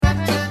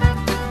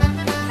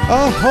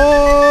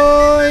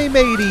Ahoy,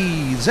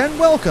 mateys, and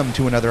welcome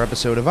to another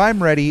episode of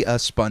I'm Ready, a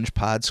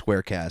SpongePod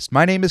Squarecast.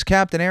 My name is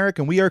Captain Eric,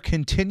 and we are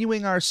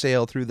continuing our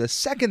sail through the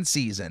second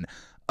season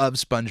of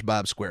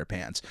SpongeBob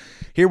SquarePants.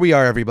 Here we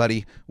are,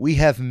 everybody. We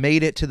have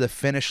made it to the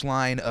finish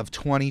line of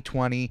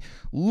 2020,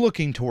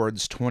 looking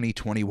towards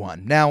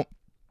 2021. Now,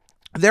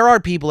 there are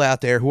people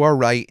out there who are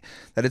right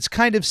that it's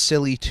kind of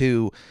silly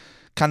to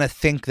kind of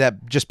think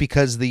that just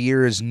because the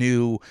year is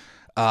new,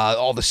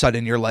 all of a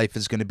sudden your life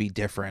is going to be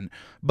different.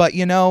 But,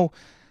 you know,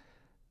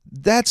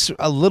 that's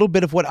a little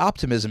bit of what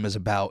optimism is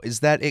about, is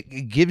that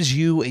it gives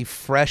you a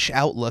fresh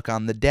outlook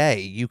on the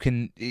day. You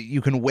can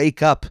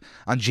wake up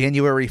on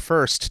January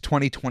 1st,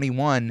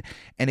 2021,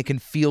 and it can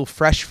feel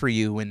fresh for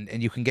you,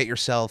 and you can get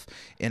yourself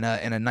in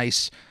a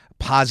nice,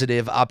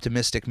 positive,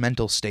 optimistic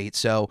mental state.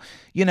 So,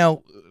 you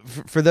know,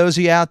 for those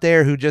of you out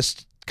there who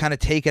just kind of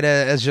take it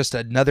as just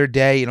another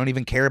day, you don't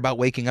even care about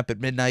waking up at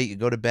midnight, you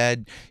go to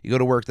bed, you go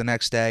to work the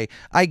next day,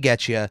 I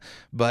get you.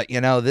 But, you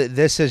know,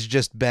 this has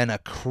just been a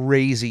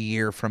crazy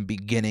year from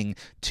beginning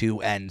to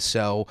end.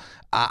 So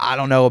I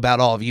don't know about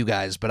all of you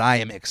guys, but I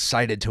am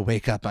excited to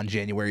wake up on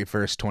January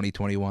 1st,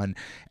 2021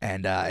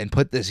 and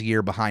put this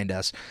year behind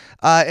us.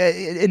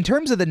 In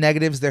terms of the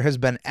negatives, there has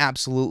been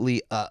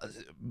absolutely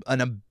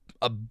an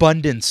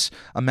abundance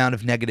amount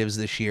of negatives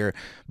this year,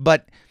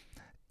 but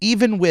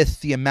even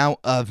with the amount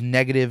of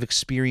negative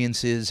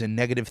experiences and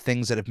negative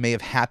things that may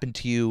have happened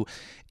to you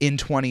in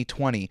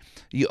 2020,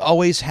 you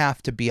always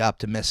have to be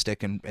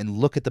optimistic and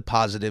look at the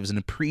positives and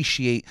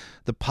appreciate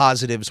the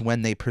positives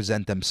when they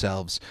present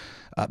themselves,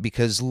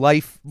 because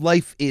life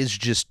is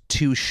just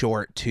too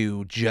short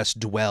to just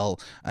dwell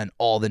on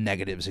all the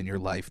negatives in your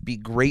life. Be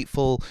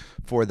grateful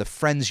for the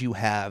friends you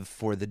have,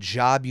 for the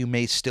job you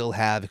may still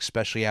have,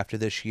 especially after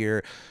this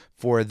year,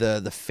 for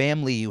the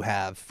family you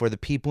have, for the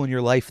people in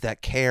your life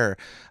that care,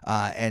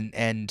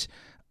 and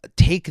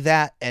take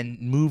that and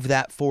move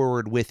that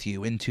forward with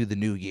you into the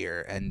new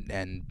year,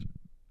 and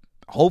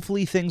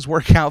hopefully things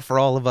work out for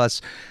all of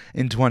us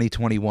in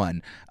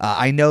 2021.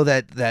 I know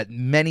that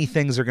many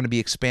things are going to be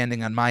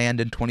expanding on my end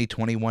in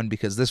 2021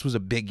 because this was a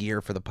big year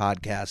for the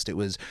podcast. It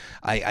was,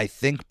 I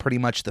think, pretty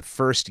much the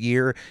first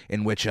year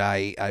in which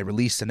I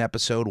released an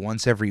episode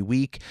once every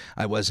week.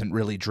 I wasn't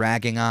really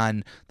dragging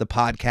on the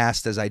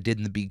podcast as I did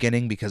in the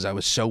beginning because I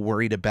was so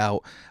worried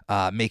about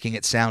making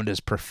it sound as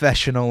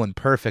professional and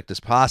perfect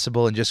as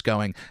possible and just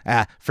going,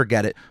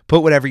 forget it.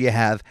 Put whatever you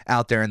have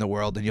out there in the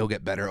world and you'll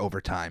get better over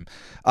time.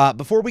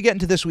 Before we get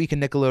into This Week in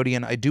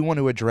Nickelodeon, I do want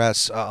to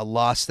address a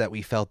loss that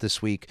we felt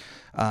this week.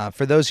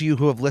 For those of you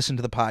who have listened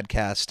to the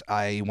podcast,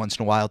 I once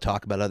in a while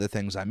talk about other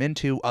things I'm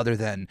into other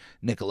than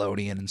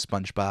Nickelodeon and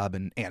SpongeBob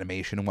and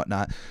animation and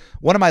whatnot.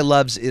 One of my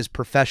loves is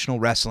professional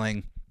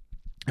wrestling.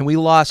 And we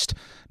lost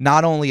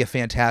not only a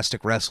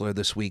fantastic wrestler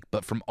this week,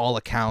 but from all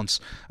accounts,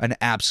 an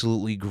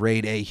absolutely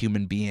grade A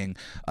human being.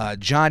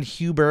 Jon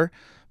Huber,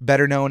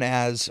 better known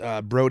as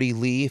Brody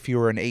Lee, if you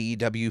were an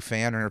AEW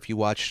fan or if you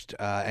watched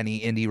any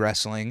indie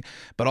wrestling,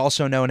 but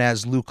also known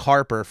as Luke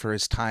Harper for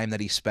his time that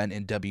he spent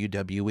in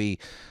WWE.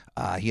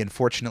 He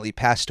unfortunately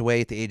passed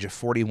away at the age of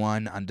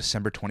 41 on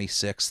December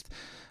 26th.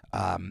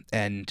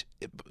 And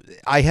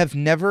I have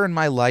never in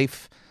my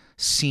life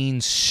seen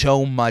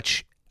so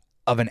much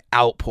of an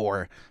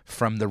outpour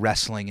from the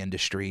wrestling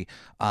industry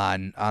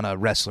on a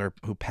wrestler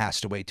who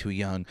passed away too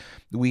young.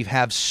 We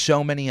have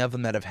so many of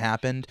them that have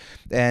happened,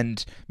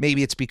 and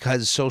maybe it's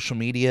because social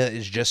media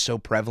is just so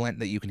prevalent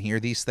that you can hear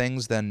these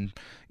things than,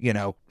 you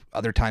know,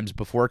 other times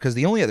before, because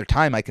the only other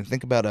time I can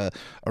think about a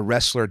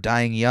wrestler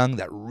dying young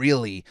that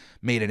really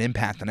made an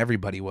impact on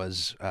everybody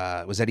was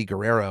Eddie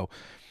Guerrero.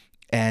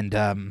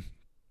 And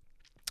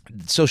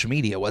social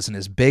media wasn't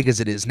as big as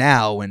it is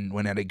now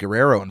when Eddie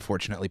Guerrero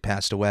unfortunately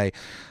passed away.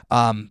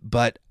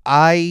 But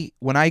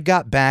when I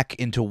got back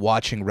into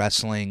watching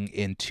wrestling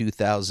in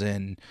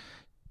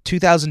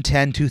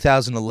 2010,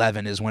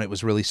 2011 is when it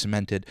was really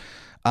cemented.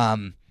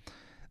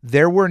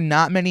 There were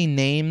not many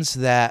names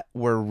that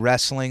were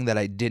wrestling that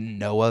I didn't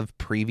know of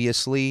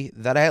previously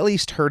that I at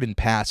least heard in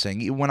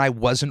passing. When I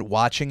wasn't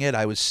watching it,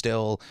 I was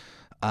still,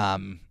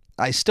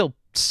 I still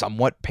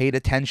somewhat paid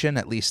attention.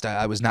 At least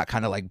I was not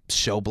kind of like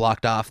so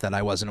blocked off that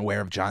I wasn't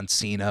aware of John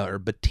Cena or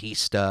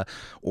Batista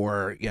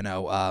or, you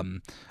know,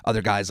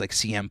 other guys like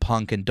CM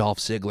Punk and Dolph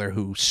Ziggler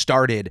who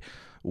started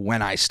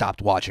when I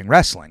stopped watching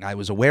wrestling. I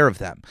was aware of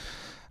them.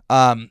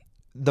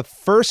 The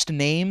first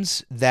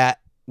names that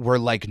were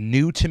like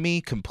new to me,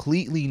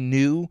 completely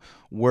new,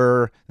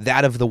 were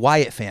that of the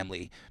Wyatt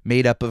family,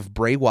 made up of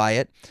Bray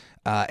Wyatt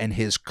and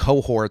his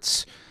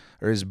cohorts,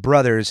 or his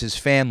brothers, his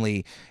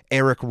family,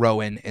 Eric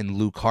Rowan and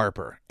Luke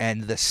Harper.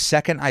 And the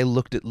second I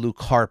looked at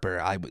Luke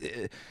Harper,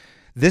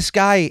 this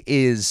guy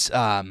is,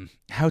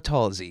 how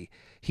tall is he?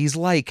 He's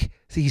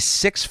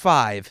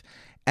 6'5",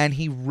 and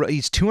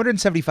he's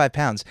 275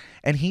 pounds,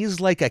 and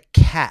he's like a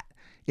cat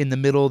in the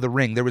middle of the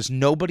ring. There was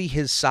nobody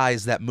his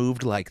size that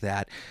moved like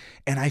that,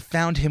 and I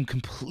found him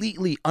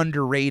completely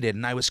underrated,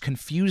 and I was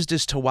confused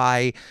as to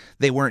why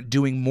they weren't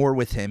doing more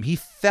with him. He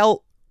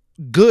felt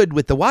good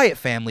with the Wyatt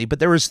family, but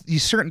there was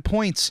these certain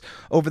points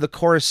over the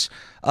course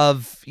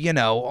of,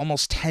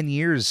 almost 10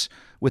 years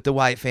with the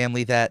Wyatt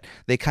family that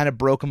they kind of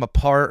broke him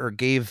apart or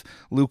gave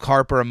Luke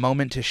Harper a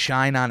moment to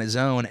shine on his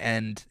own,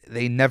 and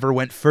they never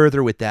went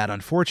further with that,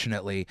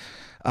 unfortunately.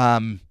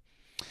 And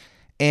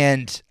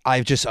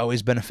I've just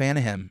always been a fan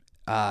of him.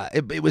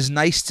 It was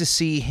nice to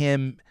see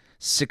him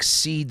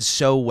succeed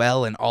so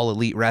well in All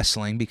Elite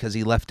Wrestling, because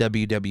he left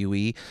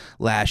WWE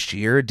last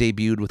year,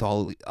 debuted with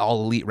All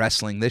Elite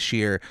Wrestling this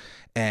year,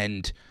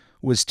 and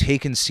was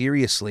taken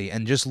seriously.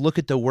 And just look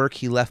at the work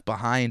he left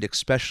behind,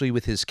 especially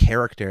with his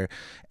character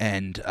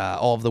and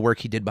all of the work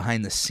he did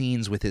behind the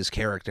scenes with his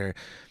character.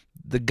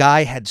 The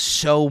guy had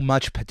so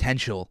much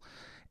potential,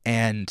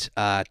 and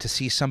to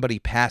see somebody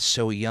pass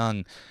so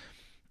young,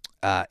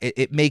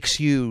 it makes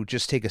you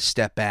just take a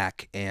step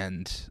back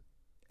and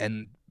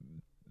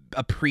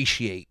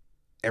appreciate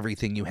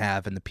everything you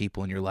have and the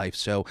people in your life.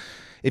 So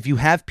if you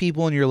have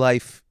people in your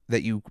life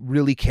that you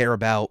really care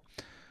about,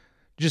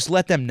 just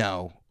let them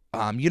know.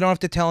 You don't have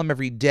to tell them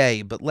every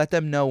day, but let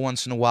them know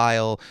once in a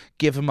while.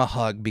 Give them a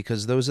hug,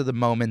 because those are the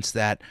moments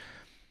that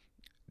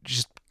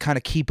just kind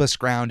of keep us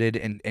grounded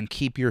and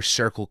keep your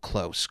circle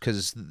close,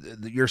 because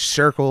your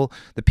circle,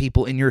 the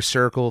people in your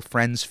circle,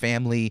 friends,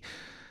 family,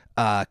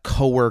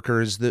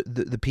 coworkers,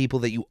 the people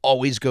that you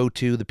always go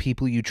to, the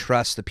people you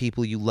trust, the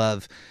people you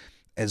love,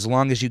 as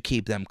long as you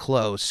keep them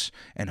close,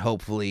 and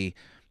hopefully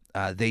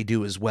they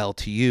do as well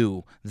to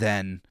you,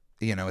 then,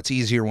 it's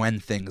easier when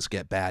things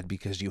get bad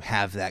because you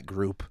have that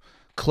group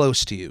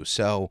close to you.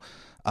 So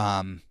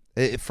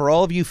for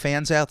all of you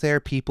fans out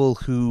there, people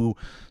who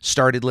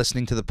started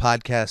listening to the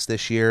podcast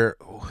this year,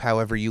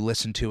 however you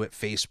listen to it,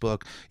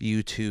 Facebook,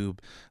 YouTube,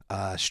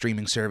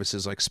 streaming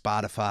services like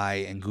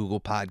Spotify and Google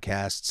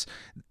Podcasts,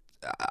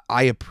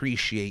 I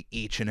appreciate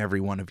each and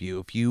every one of you.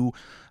 If you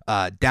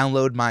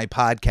download my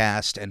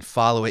podcast and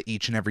follow it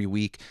each and every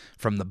week,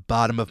 from the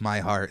bottom of my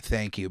heart,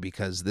 thank you,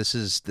 because this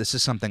is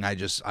something I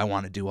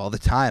want to do all the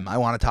time. I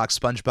want to talk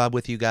SpongeBob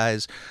with you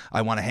guys.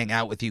 I want to hang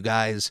out with you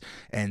guys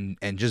and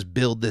just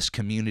build this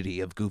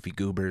community of goofy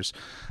goobers.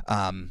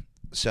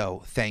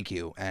 So thank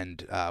you,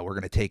 and we're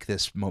going to take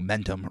this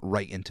momentum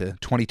right into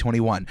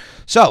 2021.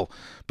 So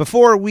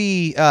before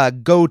we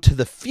go to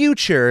the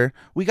future,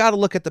 we got to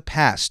look at the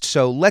past.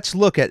 So let's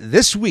look at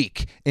this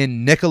week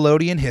in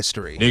Nickelodeon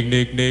history.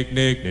 Nickelodeon.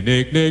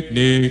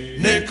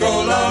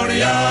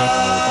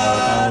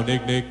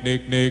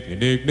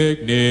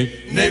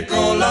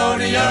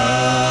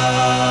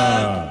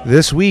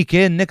 This week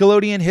in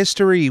Nickelodeon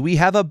history, we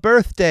have a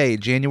birthday,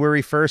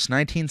 January 1st,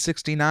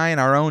 1969.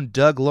 Our own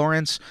Doug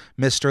Lawrence,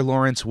 Mr.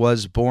 Lawrence,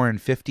 was born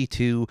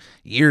 52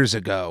 years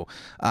ago.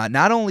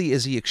 Not only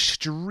is he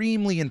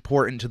extremely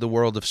important to the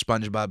world of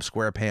SpongeBob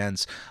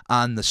SquarePants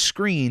on the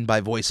screen by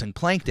voicing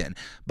Plankton,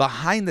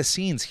 behind the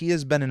scenes, he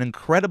has been an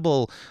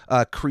incredible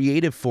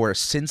creative force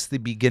since the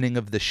beginning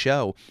of the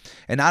show.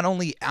 And not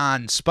only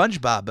on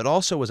SpongeBob, but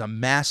also was a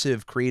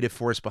massive creative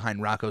force behind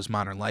Rocko's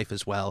Modern Life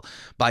as well,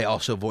 by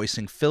also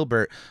voicing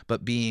Filbert,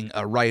 but being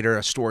a writer,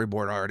 a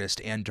storyboard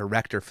artist, and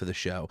director for the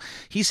show.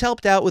 He's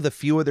helped out with a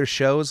few other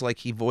shows, like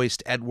he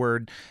voiced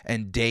Edward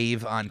and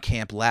Dave on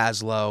Camp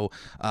Lazlo,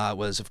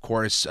 was of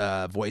course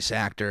voice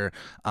actor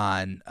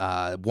on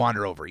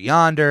Wander Over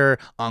Yonder,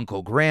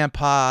 Uncle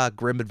Grandpa,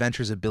 Grim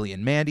Adventures of Billy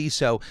and Mandy.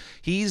 So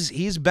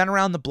he's been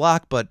around the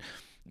block, but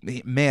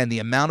man, the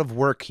amount of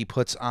work he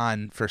puts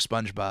on for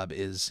SpongeBob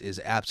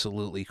is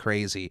absolutely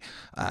crazy.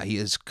 He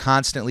is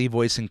constantly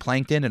voicing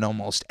Plankton in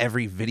almost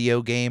every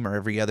video game or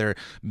every other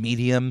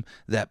medium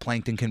that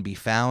Plankton can be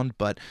found.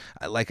 But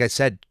like I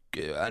said,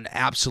 an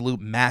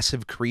absolute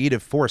massive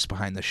creative force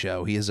behind the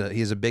show. He is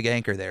a big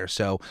anchor there.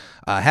 So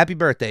happy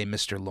birthday,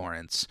 Mr.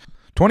 Lawrence.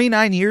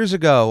 29 years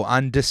ago,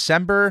 on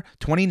December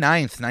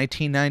 29th,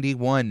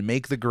 1991,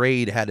 Make the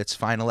Grade had its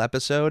final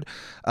episode.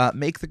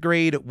 Make the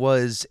Grade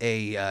was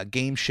a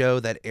game show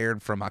that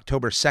aired from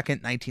October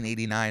 2nd,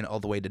 1989,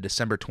 all the way to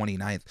December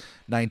 29th,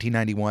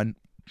 1991.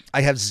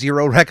 I have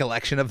zero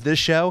recollection of this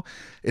show.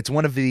 It's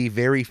one of the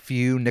very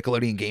few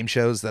Nickelodeon game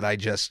shows that I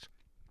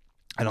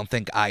don't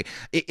think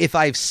if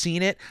I've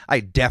seen it, I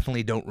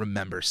definitely don't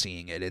remember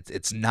seeing it.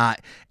 It's not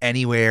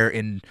anywhere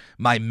in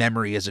my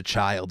memory as a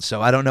child,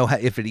 so I don't know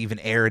if it even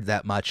aired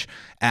that much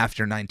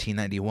after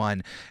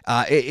 1991.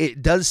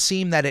 It does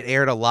seem that it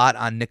aired a lot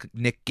on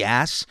Nick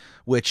Gas,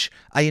 which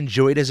I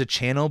enjoyed as a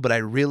channel, but I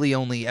really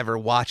only ever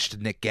watched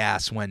Nick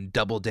Gas when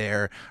Double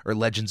Dare or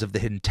Legends of the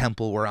Hidden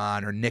Temple were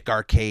on, or Nick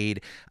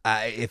Arcade.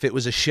 If it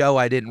was a show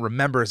I didn't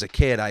remember as a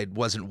kid, I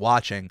wasn't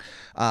watching.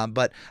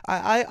 But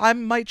I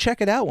might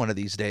check it out one of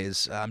these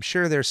days. I'm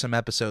sure there's some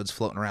episodes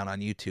floating around on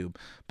YouTube.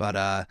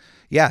 But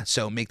yeah,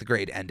 so Make the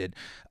Grade ended.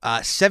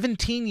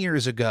 17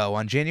 years ago,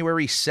 on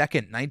January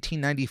 2nd,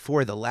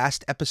 1994, the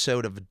last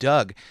episode of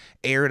Doug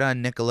aired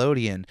on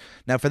Nickelodeon.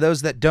 Now, for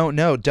those that don't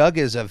know, Doug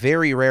is a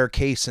very rare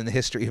case in the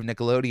history of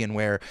Nickelodeon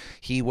where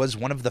he was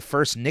one of the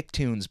first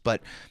Nicktoons,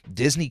 but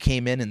Disney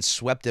came in and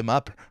swept him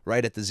up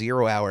right at the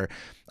 0 hour.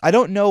 I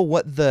don't know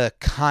what the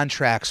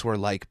contracts were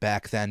like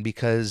back then,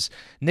 because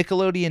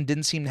Nickelodeon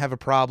didn't seem to have a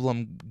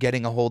problem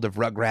getting a hold of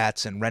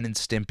Rugrats and Ren and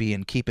Stimpy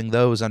and keeping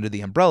those under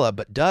the umbrella.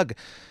 But Doug,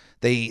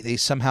 they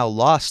somehow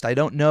lost. I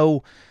don't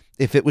know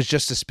if it was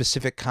just a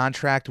specific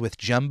contract with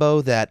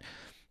Jumbo that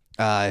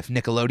if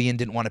Nickelodeon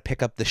didn't want to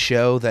pick up the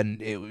show, then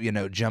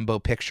Jumbo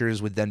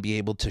Pictures would then be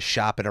able to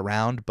shop it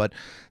around. But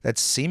that's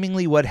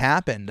seemingly what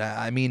happened.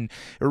 I mean,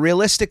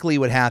 realistically,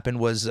 what happened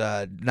was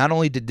not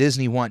only did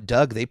Disney want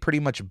Doug, they pretty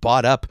much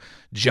bought up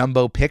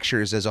Jumbo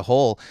Pictures as a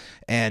whole,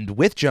 and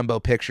with Jumbo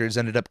Pictures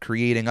ended up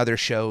creating other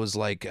shows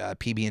like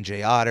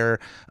PB&J Otter,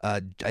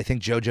 I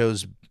think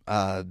JoJo's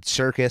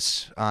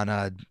Circus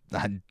on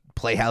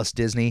Playhouse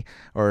Disney,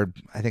 or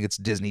I think it's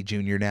Disney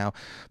Junior now.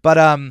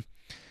 But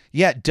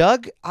yeah,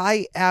 Doug,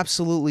 I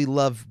absolutely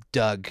love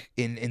Doug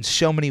in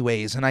so many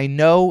ways, and I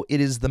know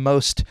it is the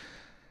most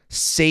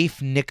safe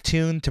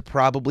Nicktoon to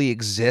probably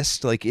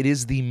exist. Like, it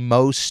is the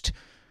most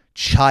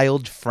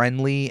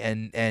child-friendly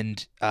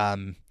and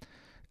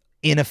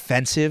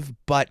inoffensive,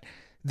 but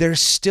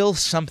there's still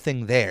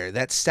something there.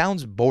 That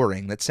sounds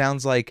boring. That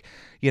sounds like,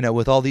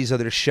 with all these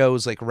other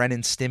shows like Ren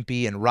and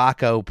Stimpy and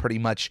Rocco pretty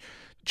much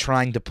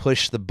trying to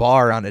push the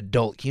bar on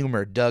adult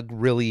humor, Doug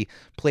really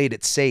played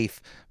it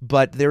safe.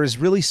 But there is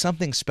really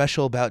something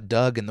special about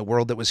Doug and the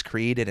world that was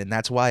created, and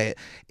that's why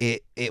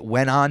it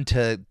went on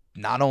to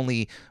not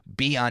only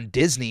be on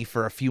Disney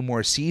for a few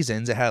more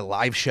seasons, it had a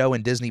live show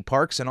in Disney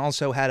parks and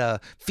also had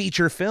a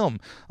feature film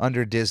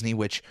under Disney,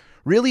 which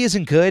really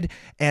isn't good.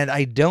 And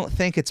I don't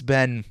think it's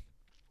been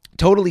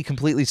totally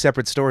completely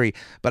separate story,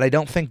 but I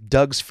don't think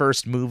Doug's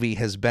first movie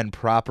has been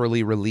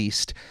properly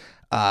released.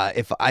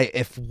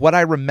 If what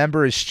I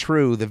remember is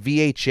true, the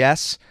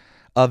VHS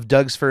of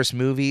Doug's first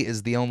movie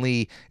is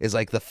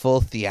like the full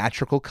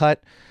theatrical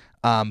cut.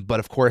 But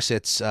of course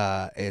it's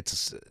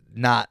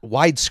not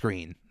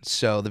widescreen.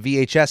 So the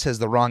VHS has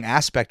the wrong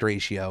aspect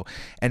ratio.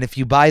 And if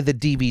you buy the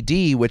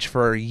DVD, which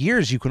for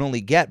years you can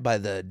only get by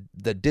the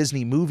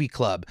Disney Movie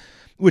Club,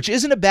 which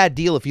isn't a bad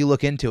deal if you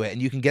look into it,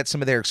 and you can get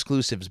some of their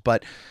exclusives,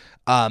 but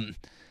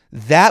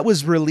that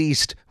was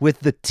released with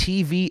the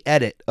TV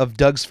edit of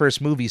Doug's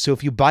first movie. So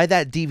if you buy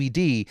that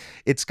DVD,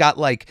 it's got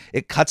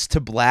it cuts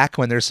to black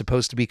when there's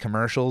supposed to be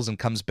commercials and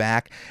comes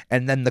back.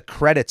 And then the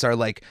credits are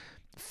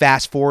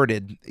fast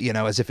forwarded,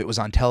 as if it was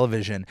on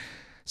television.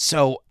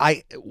 So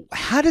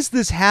how does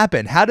this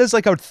happen? How does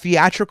a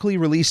theatrically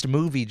released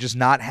movie just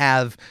not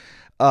have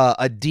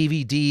a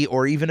DVD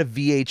or even a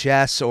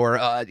VHS or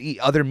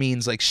other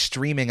means like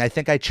streaming? I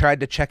think I tried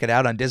to check it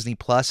out on Disney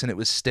Plus, and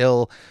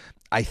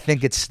I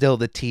think it's still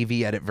the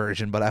TV edit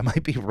version, but I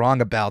might be wrong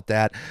about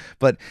that.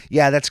 But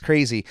yeah, that's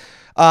crazy.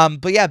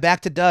 But yeah,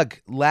 back to Doug.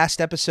 Last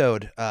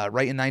episode,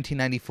 right in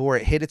 1994,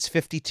 it hit its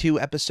 52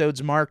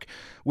 episodes mark,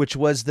 which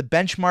was the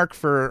benchmark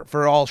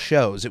for all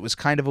shows. It was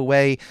kind of a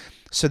way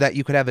so that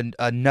you could have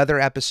another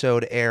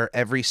episode air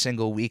every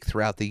single week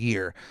throughout the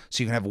year.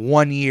 So you can have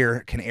 1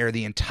 year can air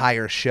the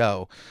entire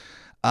show.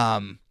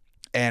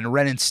 And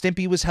Ren and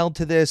Stimpy was held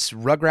to this.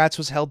 Rugrats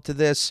was held to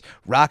this.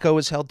 Rocco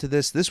was held to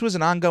this. This was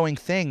an ongoing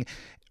thing.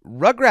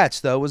 Rugrats,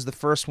 though, was the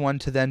first one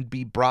to then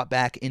be brought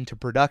back into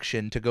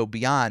production to go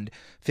beyond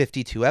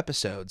 52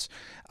 episodes.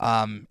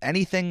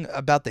 Anything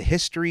about the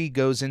history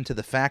goes into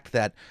the fact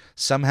that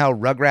somehow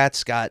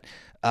Rugrats got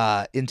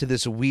into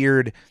this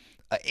weird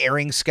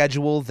airing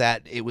schedule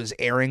that it was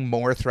airing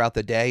more throughout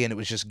the day, and it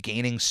was just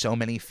gaining so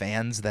many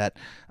fans that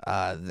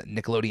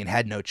Nickelodeon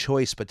had no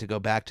choice but to go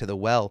back to the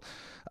well.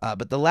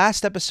 But the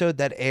last episode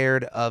that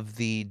aired of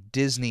the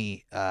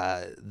Disney,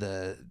 not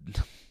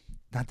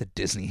the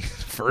Disney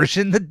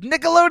version, the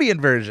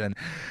Nickelodeon version,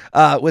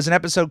 was an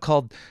episode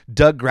called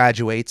Doug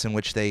Graduates, in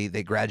which they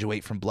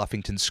graduate from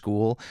Bluffington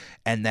School,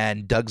 and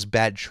then Doug's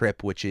Bad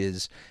Trip, which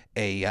is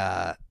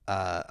a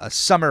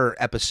summer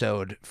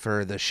episode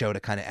for the show to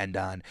kind of end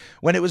on.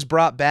 When it was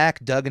brought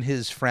back, Doug and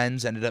his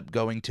friends ended up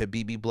going to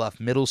BB Bluff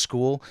Middle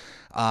School,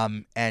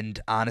 and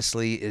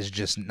honestly is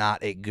just not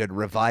a good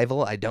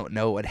revival. I don't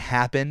know what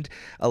happened.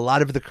 A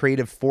lot of the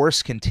creative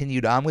force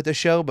continued on with the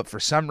show, but for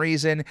some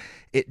reason,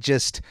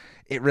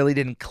 it really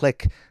didn't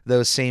click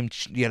those same,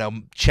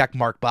 check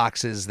mark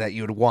boxes that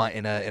you would want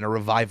in a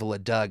revival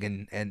of Doug.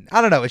 And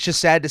I don't know, it's just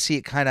sad to see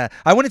it kind of,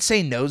 I wouldn't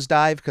say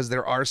nosedive, because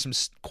there are some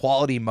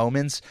quality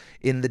moments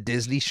in the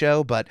Disney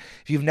show, but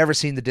if you've never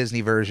seen the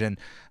Disney version,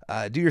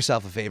 do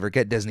yourself a favor,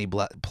 get Disney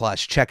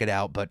Plus, check it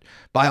out. But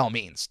by all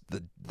means,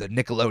 the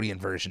Nickelodeon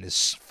version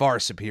is far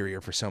superior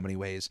for so many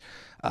ways.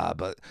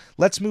 But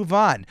let's move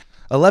on.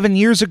 11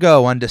 years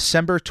ago, on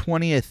December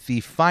 20th, the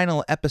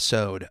final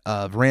episode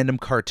of Random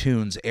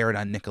Cartoons aired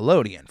on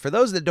Nickelodeon. For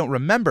those that don't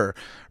remember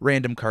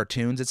Random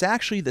Cartoons, it's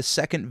actually the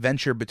second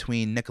venture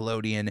between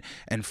Nickelodeon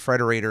and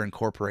Frederator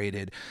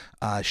Incorporated,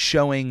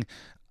 showing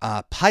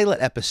pilot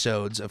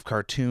episodes of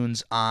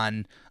cartoons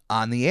on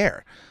the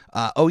air.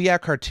 Oh Yeah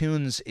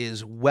Cartoons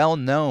is well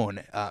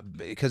known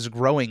because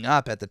growing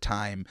up at the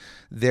time,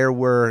 there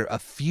were a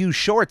few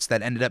shorts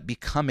that ended up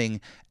becoming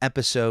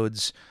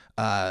episodes,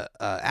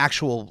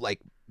 actual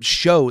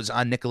shows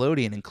on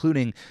Nickelodeon,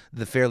 including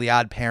The Fairly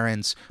Odd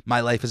Parents,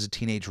 My Life as a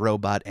Teenage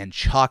Robot, and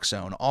Chalk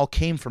Zone, all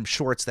came from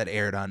shorts that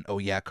aired on Oh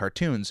Yeah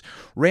Cartoons.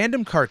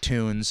 Random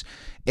Cartoons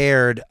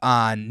aired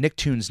on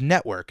Nicktoons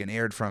Network and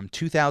aired from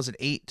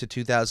 2008 to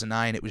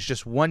 2009. It was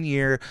just 1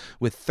 year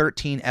with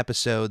 13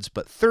 episodes,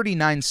 but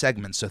 39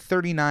 segments, so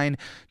 39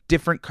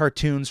 different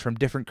cartoons from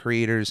different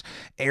creators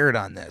aired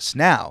on this.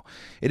 Now,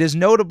 it is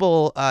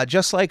notable,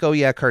 just like Oh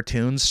Yeah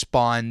Cartoons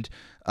spawned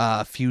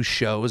a few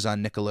shows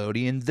on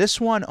Nickelodeon, this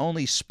one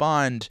only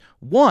spawned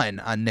one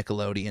on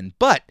Nickelodeon,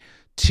 but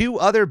two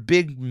other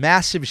big,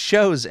 massive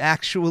shows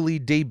actually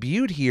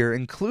debuted here,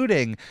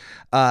 including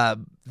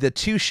the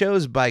two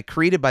shows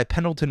created by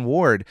Pendleton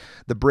Ward,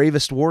 The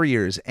Bravest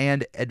Warriors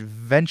and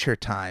Adventure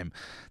Time.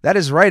 That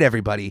is right,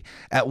 everybody.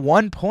 At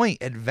one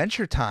point,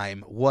 Adventure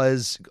Time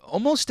was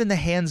almost in the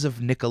hands of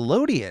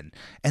Nickelodeon,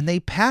 and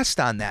they passed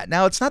on that.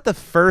 Now, it's not the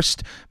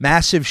first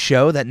massive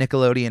show that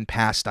Nickelodeon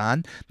passed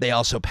on. They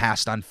also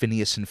passed on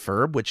Phineas and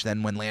Ferb, which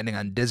then, when landing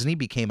on Disney,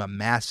 became a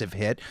massive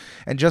hit.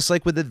 And just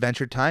like with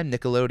Adventure Time,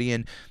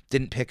 Nickelodeon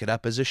didn't pick it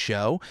up as a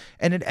show,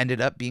 and it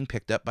ended up being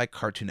picked up by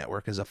Cartoon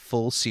Network as a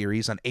full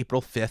series on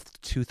April 5th,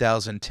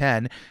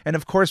 2010, and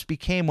of course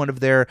became one of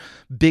their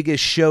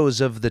biggest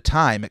shows of the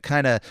time. It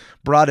kind of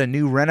brought a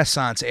new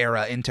Renaissance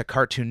era into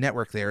Cartoon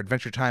Network there.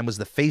 Adventure Time was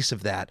the face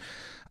of that.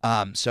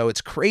 So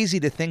it's crazy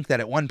to think that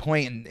at one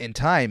point in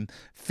time,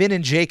 Finn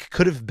and Jake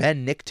could have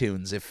been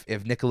Nicktoons if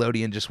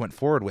Nickelodeon just went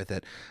forward with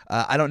it.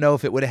 I don't know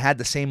if it would have had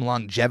the same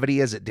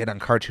longevity as it did on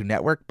Cartoon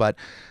Network, but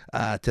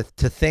to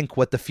think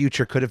what the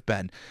future could have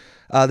been.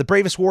 The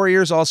Bravest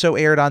Warriors also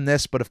aired on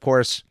this, but of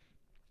course,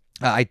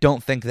 I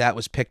don't think that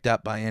was picked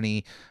up by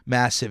any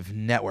massive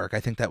network.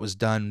 I think that was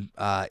done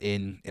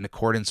in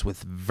accordance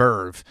with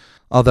Verve,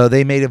 although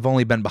they may have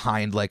only been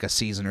behind like a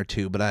season or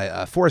two,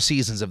 but 4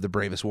 seasons of The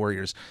Bravest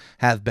Warriors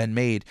have been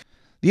made.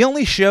 The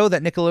only show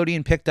that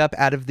Nickelodeon picked up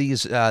out of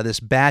this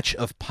batch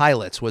of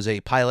pilots was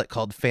a pilot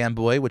called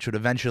Fanboy, which would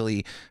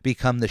eventually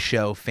become the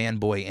show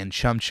Fanboy and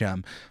Chum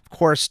Chum. Of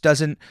course,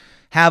 doesn't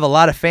have a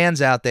lot of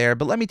fans out there,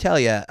 but let me tell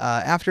you,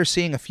 after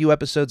seeing a few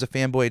episodes of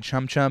Fanboy and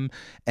Chum Chum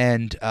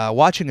and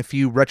watching a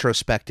few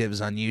retrospectives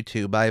on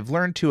YouTube, I've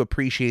learned to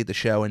appreciate the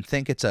show and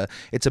think it's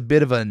a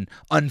bit of an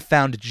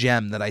unfound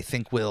gem that I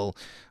think will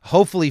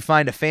hopefully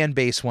find a fan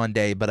base one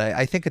day, but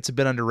I think it's a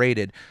bit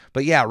underrated.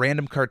 But yeah,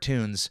 Random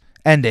Cartoons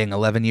ending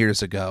 11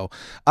 years ago.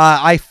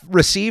 I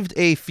received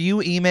a few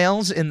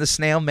emails in the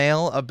snail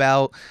mail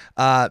about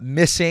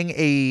missing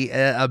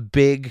a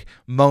big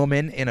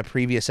moment in a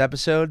previous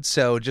episode.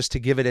 So just to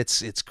give it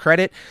its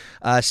credit,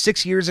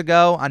 6 years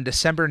ago on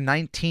December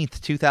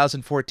 19th,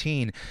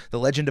 2014, The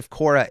Legend of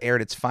Korra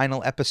aired its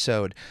final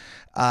episode.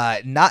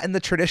 Not in the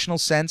traditional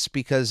sense,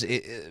 because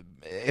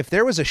if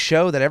there was a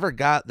show that ever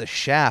got the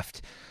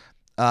shaft,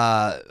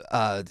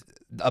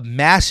 a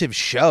massive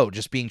show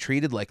just being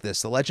treated like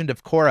this, The Legend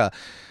of Korra,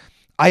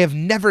 I have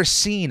never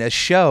seen a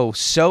show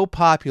so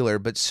popular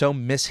but so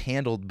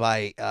mishandled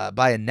by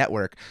a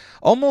network,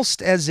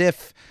 almost as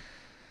if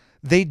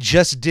they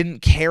just didn't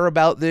care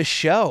about this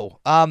show.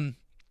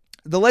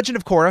 The Legend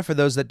of Korra, for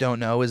those that don't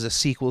know, is a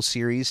sequel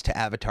series to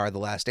Avatar: The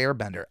Last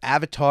Airbender.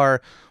 Avatar,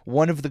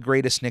 one of the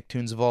greatest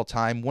Nicktoons of all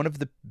time, one of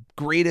the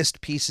greatest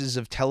pieces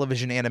of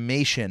television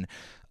animation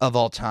of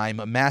all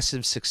time. A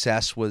massive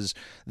success, was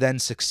then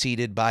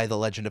succeeded by The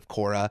Legend of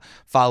Korra,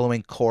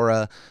 following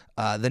Korra,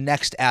 the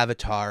next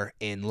Avatar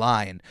in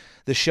line.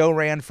 The show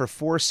ran for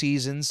 4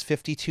 seasons,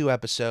 52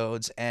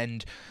 episodes,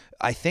 and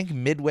I think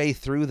midway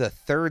through the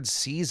 3rd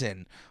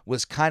season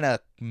was kind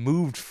of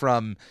moved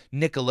from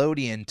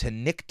Nickelodeon to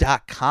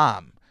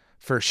Nick.com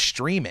for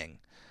streaming.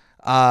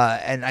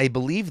 And I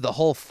believe the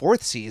whole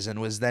 4th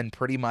season was then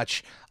pretty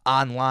much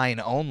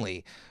online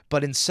only,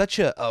 but in such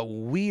a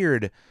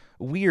weird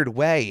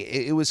way.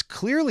 It was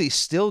clearly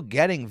still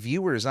getting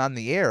viewers on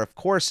the air. Of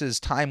course, as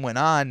time went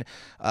on,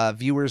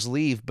 viewers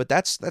leave, but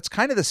that's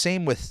kind of the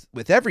same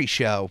with every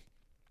show.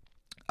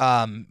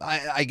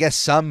 I guess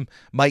some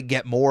might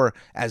get more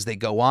as they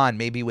go on.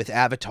 Maybe with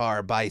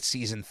Avatar, by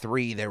season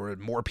 3, there were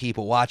more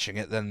people watching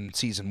it than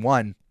season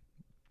 1.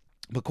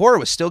 But Korra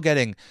was still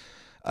getting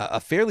a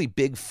fairly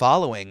big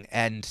following,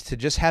 and to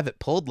just have it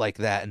pulled like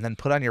that and then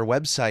put on your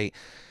website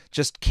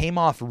just came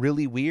off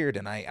really weird,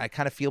 and I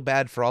kind of feel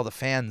bad for all the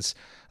fans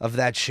of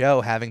that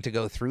show having to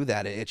go through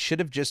that. It should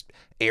have just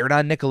aired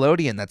on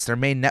Nickelodeon. That's their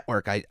main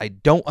network. I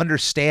don't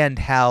understand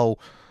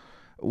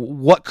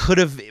what could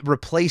have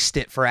replaced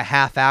it for a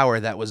half hour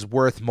that was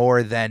worth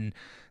more than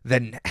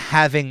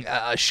having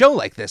a show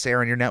like this air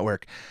on your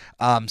network.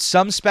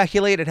 Some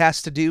speculate it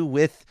has to do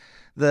with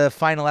the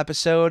final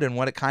episode and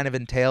what it kind of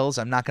entails.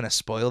 I'm not going to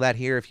spoil that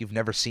here if you've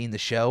never seen the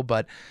show,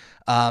 but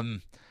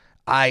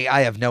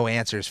I have no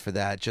answers for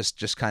that.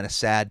 Just kind of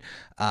sad.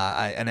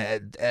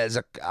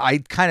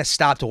 I kind of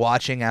stopped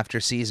watching after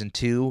season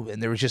 2,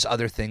 and there was just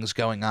other things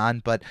going on.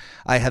 But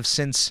I have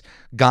since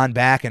gone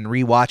back and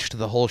rewatched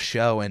the whole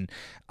show, and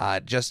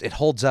it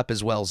holds up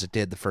as well as it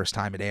did the first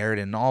time it aired.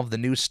 And all of the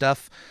new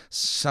stuff,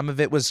 some of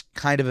it was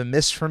kind of a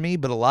miss for me,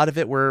 but a lot of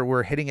it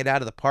we're hitting it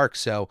out of the park.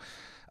 So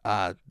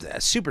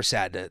Super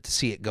sad to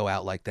see it go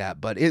out like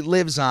that, but it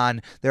lives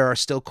on. There are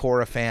still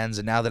Korra fans,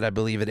 and now that I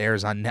believe it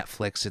airs on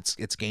Netflix,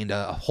 it's gained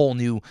a whole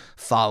new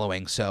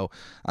following. So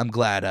I'm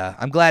glad.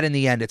 I'm glad in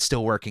the end it's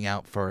still working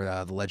out for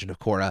The Legend of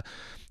Korra.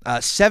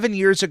 7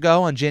 years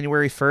ago, on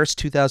January 1st,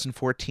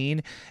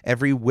 2014,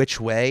 Every Which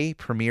Way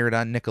premiered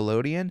on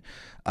Nickelodeon.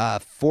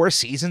 4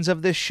 seasons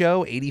of this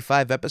show,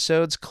 85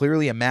 episodes,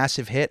 clearly a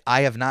massive hit.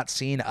 I have not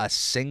seen a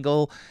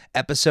single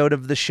episode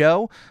of the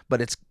show,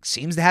 but it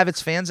seems to have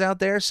its fans out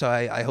there, so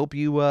I hope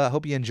you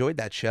enjoyed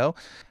that show.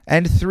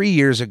 And 3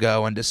 years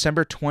ago, on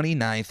December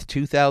 29th,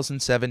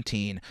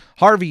 2017,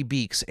 Harvey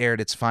Beaks aired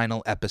its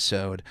final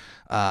episode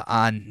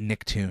on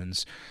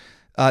Nicktoons.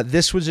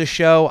 This was a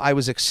show I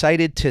was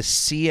excited to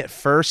see at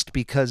first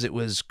because it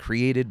was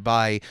created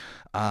by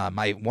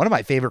one of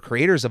my favorite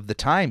creators of the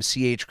time,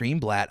 C.H.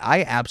 Greenblatt.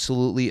 I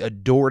absolutely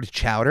adored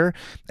Chowder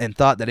and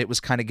thought that it was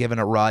kind of given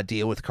a raw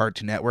deal with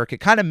Cartoon Network. It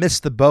kind of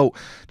missed the boat.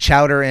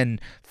 Chowder and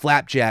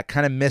Flapjack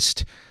kind of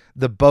missed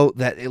the boat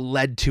that it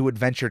led to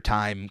Adventure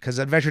Time, because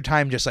Adventure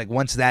Time, just like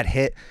once that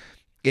hit,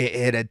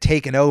 it had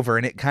taken over,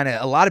 and it kind of,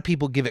 a lot of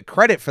people give it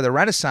credit for the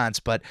renaissance,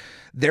 but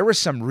there were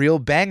some real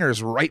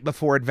bangers right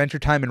before Adventure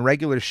Time and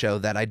regular show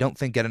that I don't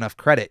think get enough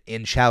credit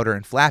in Chowder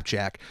and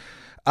Flapjack.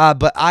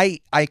 But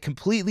I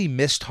completely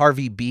missed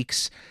Harvey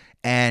Beaks,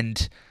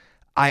 and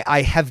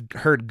I have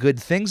heard good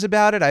things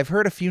about it. I've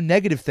heard a few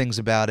negative things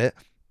about it.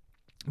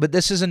 But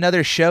this is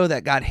another show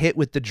that got hit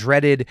with the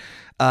dreaded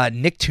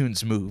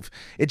Nicktoons move.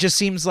 It just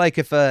seems like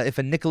if a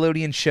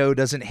Nickelodeon show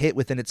doesn't hit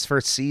within its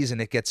first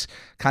season, it gets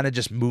kind of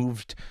just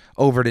moved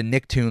over to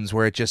Nicktoons,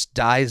 where it just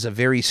dies a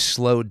very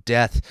slow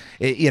death.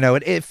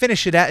 It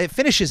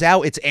finishes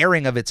out its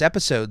airing of its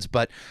episodes,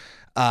 but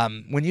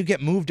when you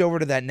get moved over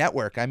to that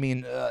network, I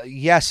mean,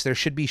 yes, there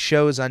should be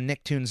shows on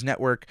Nicktoons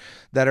Network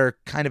that are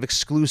kind of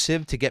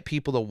exclusive to get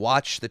people to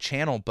watch the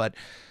channel, but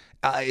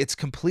it's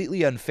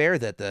completely unfair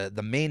that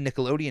the main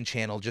Nickelodeon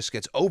channel just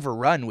gets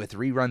overrun with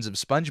reruns of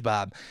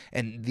SpongeBob,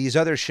 and these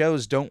other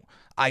shows don't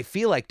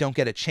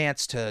get a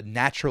chance to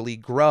naturally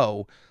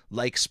grow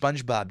like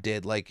SpongeBob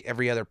did, like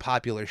every other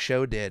popular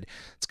show did.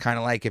 It's kind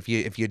of like if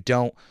you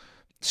don't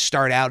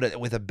start out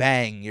with a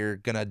bang, you're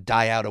gonna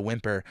die out a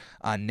whimper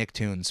on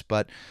Nicktoons.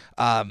 But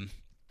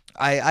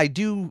I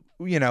do,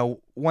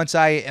 once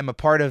I am a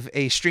part of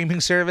a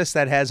streaming service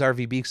that has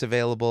RV Beaks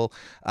available,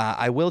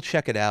 I will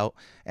check it out,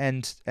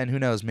 and who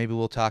knows, maybe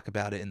we'll talk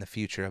about it in the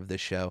future of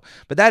this show.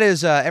 But that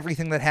is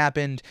everything that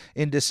happened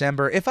in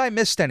December. If I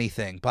missed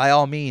anything, by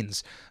all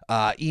means,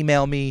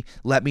 email me,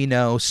 let me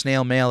know,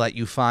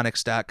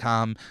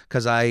 snailmail@euphonics.com,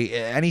 because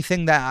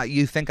anything that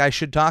you think I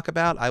should talk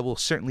about, I will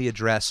certainly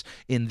address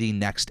in the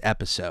next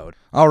episode.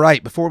 All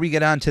right, before we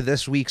get on to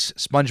this week's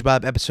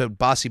SpongeBob episode,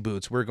 Bossy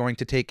Boots, we're going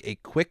to take a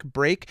quick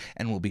break,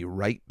 and we'll be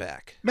right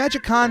back.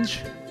 Magic Conj,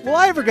 will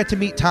I ever get to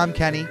meet Tom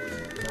Kenny?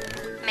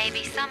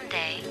 Maybe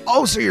someday.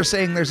 Oh, so you're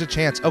saying there's a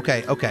chance.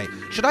 Okay.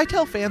 Should I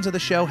tell fans of the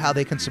show how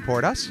they can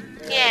support us?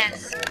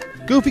 Yes.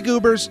 Goofy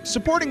Goobers,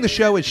 supporting the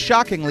show is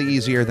shockingly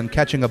easier than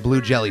catching a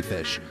blue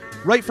jellyfish.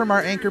 Right from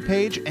our Anchor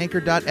page,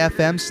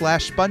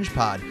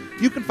 anchor.fm/SpongePod,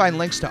 you can find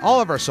links to all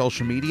of our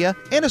social media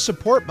and a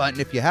support button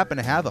if you happen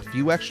to have a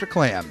few extra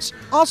clams.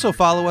 Also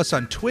follow us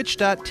on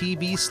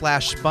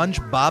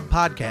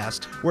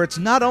twitch.tv/SpongeBobPodcast, where it's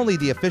not only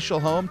the official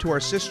home to our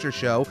sister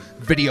show,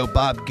 Video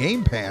Bob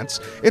Game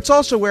Pants, it's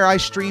also where I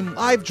stream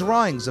live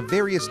drawings of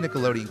various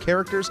Nickelodeon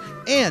characters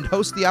and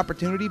host the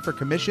opportunity for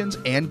commissions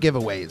and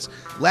giveaways.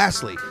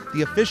 Lastly,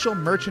 the official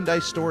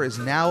merchandise store is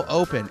now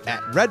open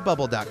at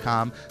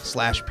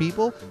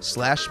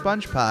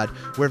redbubble.com/people/SpongePod,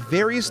 where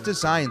various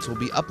designs will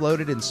be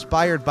uploaded inspired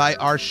by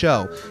our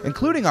show,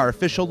 including our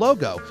official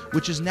logo,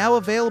 which is now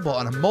available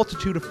on a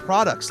multitude of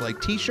products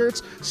like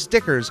t-shirts,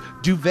 stickers,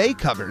 duvet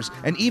covers,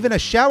 and even a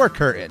shower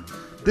curtain.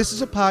 This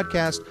is a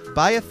podcast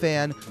by a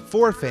fan,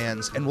 for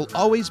fans, and will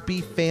always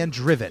be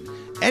fan-driven.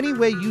 Any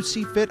way you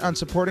see fit on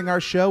supporting our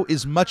show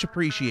is much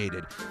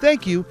appreciated.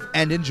 Thank you,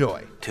 and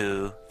enjoy.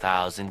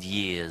 2,000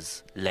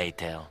 years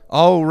later.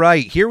 All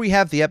right, here we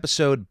have the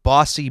episode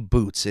Bossy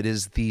Boots. It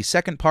is the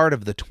second part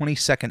of the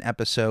 22nd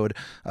episode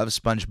of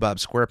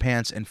SpongeBob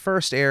SquarePants and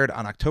first aired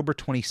on October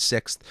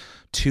 26th,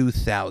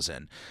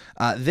 2000.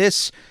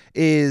 This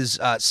is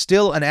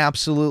still an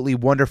absolutely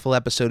wonderful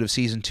episode of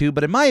Season 2,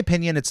 but in my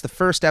opinion, it's the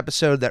first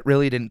episode that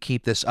really didn't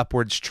keep this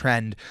upwards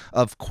trend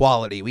of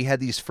quality. We had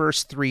these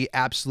first 3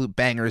 absolute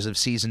bangers of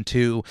Season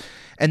 2,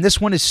 and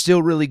this one is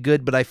still really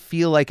good, but I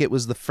feel like it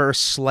was the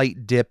first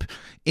slight dip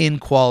in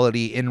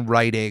quality, in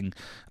writing.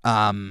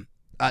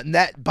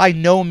 That by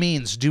no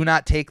means, do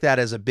not take that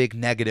as a big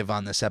negative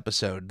on this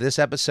episode. This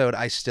episode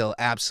I still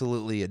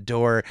absolutely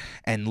adore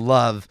and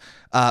love.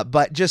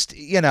 But just,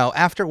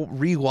 after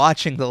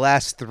rewatching the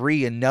last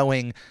 3 and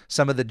knowing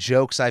some of the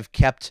jokes I've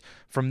kept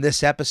from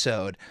this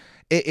episode,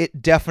 it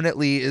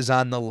definitely is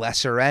on the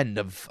lesser end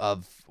of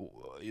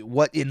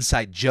what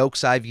inside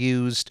jokes I've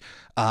used.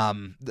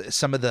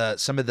 Some of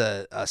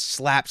the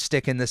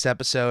slapstick in this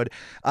episode.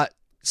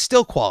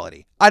 still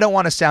quality. I don't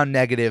want to sound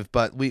negative,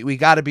 but we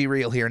got to be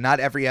real here. Not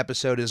every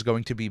episode is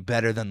going to be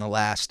better than the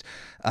last.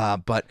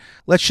 But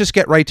let's just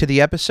get right to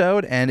the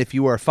episode. And if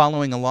you are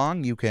following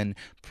along, you can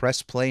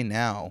press play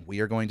now. We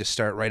are going to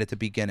start right at the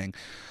beginning.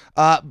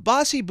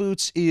 Bossy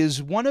Boots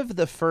is one of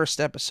the first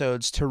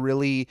episodes to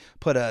really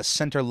put a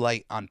center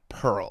light on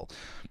Pearl.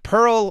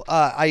 Pearl,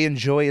 I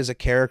enjoy as a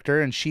character,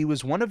 and she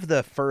was one of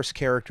the first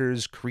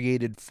characters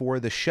created for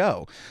the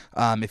show.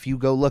 If you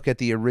go look at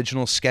the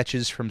original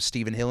sketches from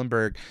Steven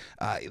Hillenburg,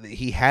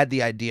 he had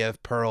the idea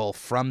of Pearl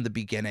from the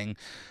beginning.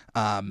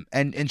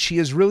 And she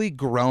has really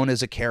grown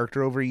as a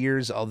character over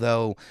years,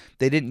 although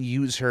they didn't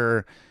use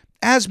her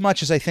as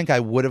much as I think I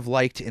would have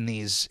liked in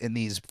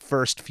these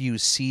first few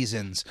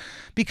seasons,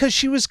 because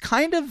she was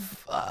kind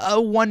of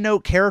a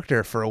one-note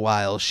character for a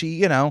while.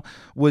 She,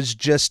 was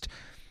just,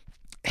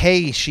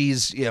 hey,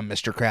 she's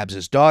Mr.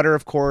 Krabs' daughter,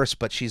 of course,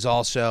 but she's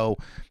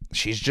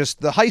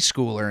just the high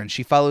schooler, and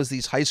she follows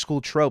these high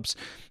school tropes.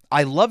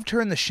 I loved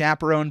her in The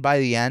Chaperone by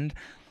the end,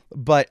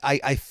 but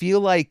I feel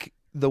like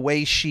the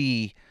way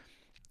she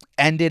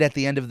ended at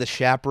the end of The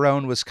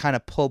Chaperone was kind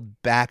of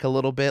pulled back a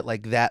little bit,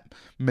 like that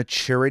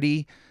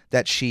maturity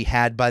that she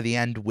had by the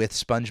end with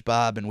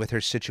SpongeBob and with her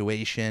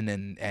situation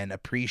and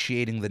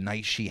appreciating the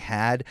night she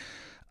had.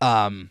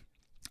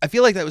 I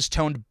feel like that was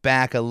toned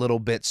back a little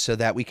bit so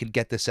that we could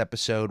get this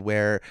episode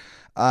where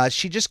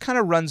she just kind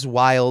of runs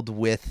wild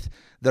with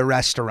the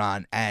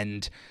restaurant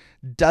and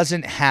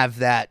doesn't have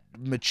that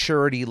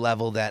maturity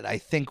level that I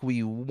think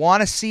we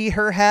want to see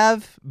her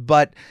have.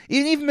 But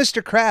even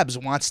Mr.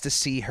 Krabs wants to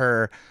see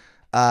her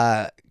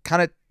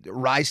kind of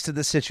rise to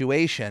the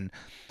situation.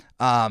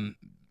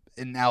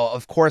 And now,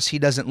 of course, he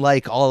doesn't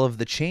like all of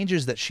the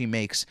changes that she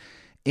makes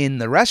in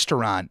the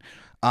restaurant.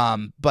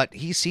 But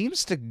he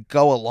seems to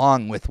go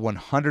along with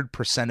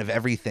 100% of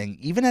everything,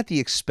 even at the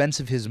expense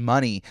of his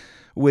money,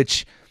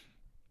 which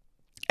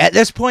at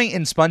this point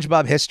in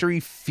SpongeBob history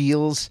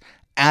feels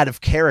out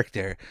of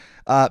character.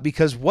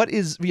 Because what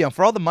is,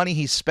 for all the money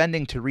he's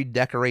spending to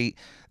redecorate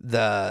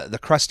the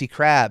Krusty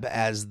Krab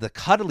as the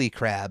Cuddly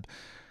Crab,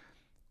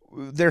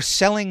 they're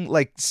selling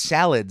like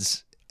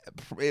salads,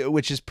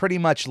 which is pretty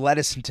much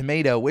lettuce and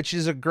tomato, which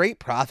is a great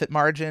profit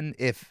margin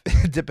if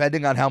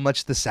depending on how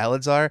much the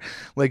salads are.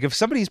 Like if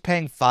somebody's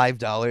paying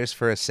 $5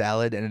 for a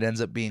salad and it ends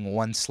up being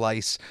one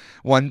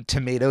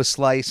tomato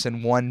slice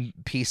and one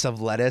piece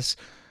of lettuce,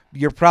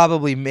 you're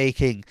probably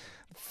making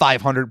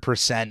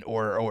 500%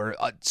 or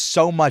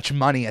so much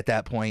money at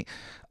that point.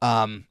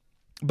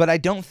 But I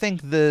don't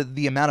think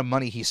the amount of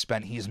money he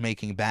spent he's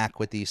making back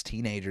with these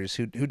teenagers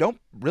who don't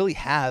really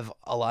have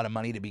a lot of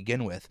money to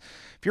begin with.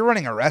 If you're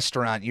running a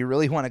restaurant, you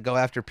really want to go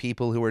after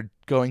people who are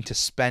going to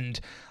spend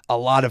a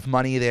lot of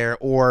money there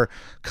or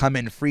come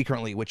in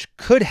frequently, which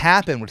could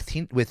happen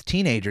with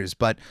teenagers,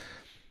 but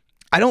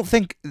I don't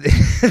think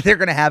they're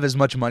going to have as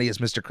much money as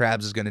Mr.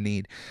 Krabs is going to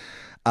need.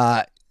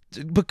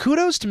 But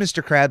kudos to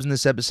Mr. Krabs in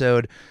this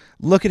episode.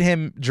 Look at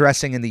him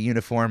dressing in the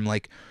uniform,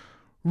 like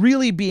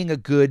really being a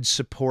good,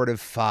 supportive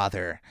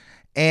father.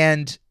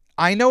 And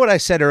I know what I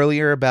said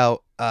earlier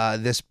about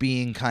this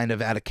being kind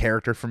of out of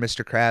character for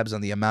Mr. Krabs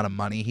on the amount of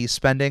money he's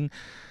spending.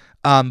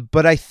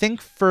 But I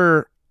think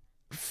for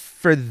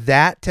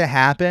that to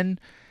happen,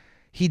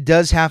 he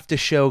does have to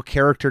show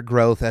character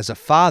growth as a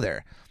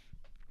father.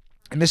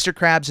 Mr.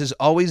 Krabs has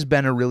always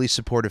been a really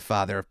supportive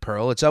father of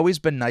Pearl. It's always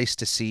been nice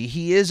to see.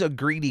 He is a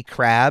greedy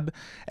crab,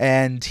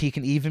 and he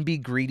can even be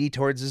greedy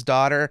towards his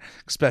daughter,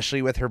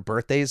 especially with her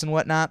birthdays and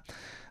whatnot.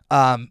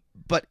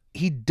 But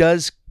he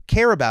does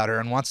care about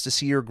her and wants to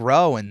see her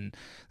grow, and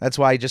that's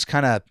why he just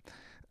kind of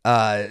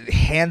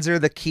hands her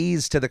the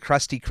keys to the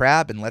Krusty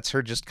Krab and lets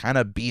her just kind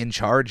of be in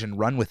charge and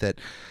run with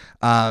it.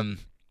 I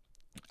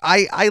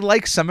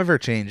like some of her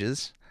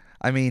changes.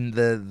 I mean,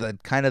 the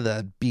kind of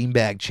the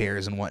beanbag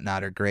chairs and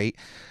whatnot are great.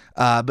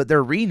 But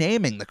they're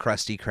renaming the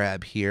Krusty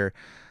Krab here.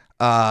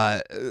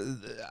 I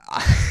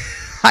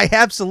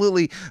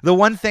absolutely, the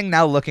one thing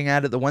now looking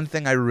at it, the one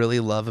thing I really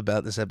love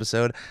about this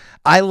episode,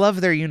 I love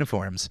their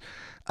uniforms.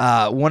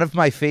 One of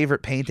my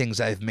favorite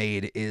paintings I've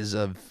made is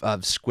of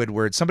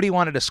Squidward. Somebody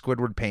wanted a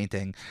Squidward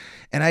painting,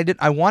 and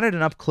I wanted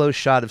an up-close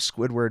shot of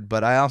Squidward,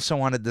 but I also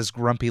wanted this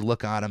grumpy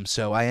look on him,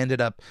 so I ended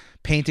up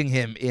painting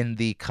him in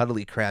the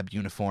Cuddly Crab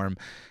uniform,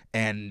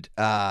 and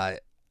I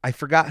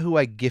forgot who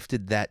I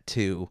gifted that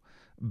to,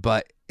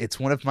 but it's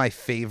one of my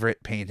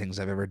favorite paintings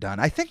I've ever done.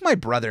 I think my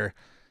brother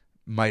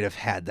might have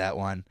had that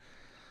one.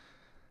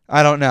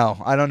 I don't know.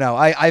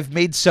 I've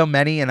made so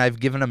many and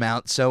I've given them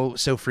out so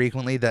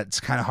frequently that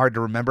it's kind of hard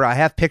to remember. I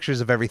have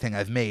pictures of everything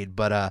I've made,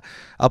 but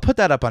I'll put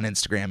that up on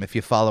Instagram. If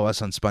you follow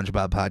us on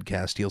SpongeBob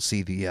Podcast, you'll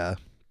see the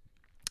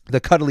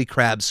Cuddly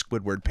Crab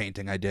Squidward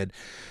painting I did.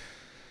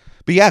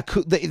 But yeah,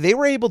 they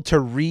were able to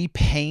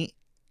repaint.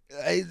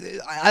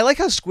 I like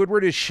how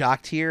Squidward is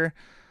shocked here,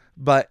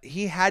 but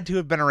he had to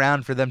have been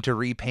around for them to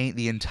repaint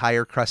the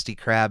entire Krusty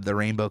Krab the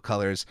rainbow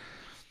colors.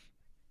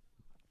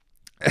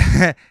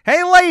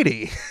 Hey,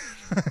 lady.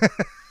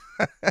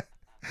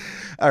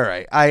 All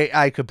right.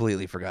 I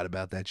completely forgot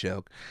about that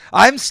joke.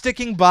 I'm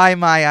sticking by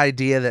my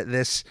idea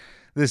that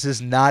This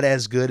is not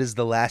as good as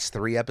the last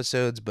 3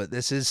 episodes, but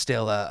this is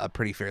still a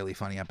pretty fairly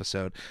funny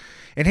episode.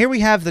 And here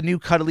we have the new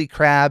Cuddly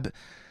Crab.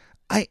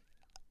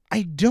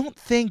 I don't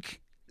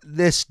think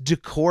this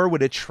decor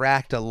would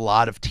attract a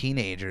lot of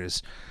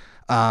teenagers.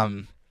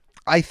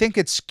 I think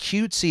it's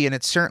cutesy and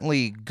it's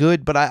certainly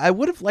good, but I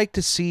would have liked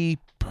to see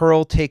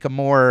Pearl take a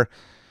more,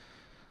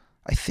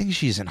 I think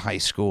she's in high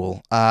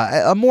school,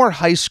 a more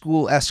high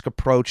school-esque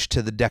approach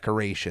to the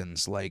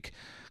decorations, like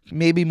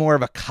maybe more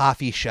of a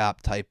coffee shop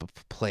type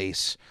of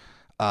place.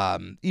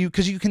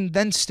 Because you can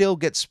then still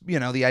get,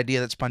 the idea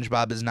that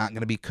SpongeBob is not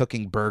going to be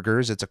cooking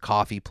burgers. It's a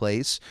coffee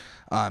place.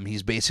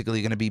 He's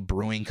basically going to be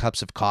brewing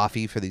cups of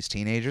coffee for these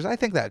teenagers. I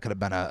think that could have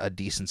been a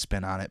decent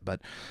spin on it,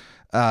 but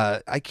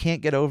I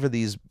can't get over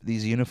these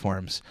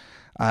uniforms.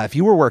 If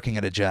you were working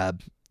at a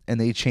job and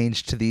they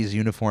changed to these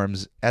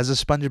uniforms, as a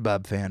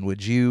SpongeBob fan,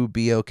 would you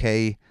be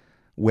okay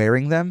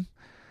wearing them?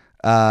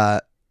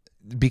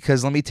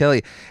 Because let me tell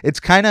you, it's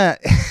kind of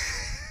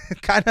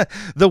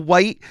the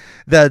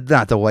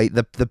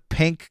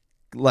pink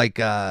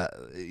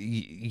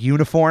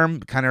uniform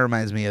kind of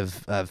reminds me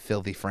of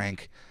Filthy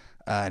Frank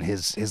and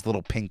his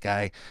little pink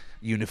guy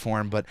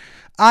uniform. But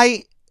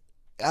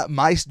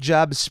my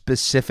job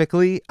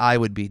specifically, I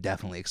would be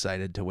definitely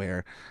excited to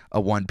wear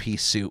a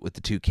one-piece suit with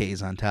the 2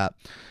 Ks on top.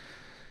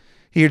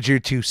 Here's your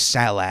 2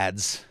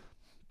 salads.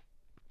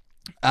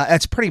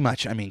 That's pretty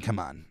much, come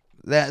on.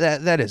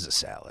 That is a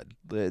salad.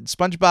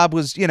 SpongeBob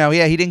was, he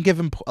didn't give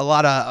him a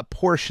lot of a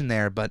portion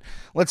there, but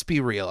let's be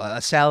real.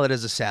 A salad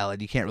is a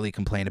salad. You can't really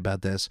complain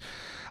about this.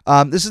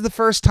 This is the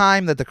first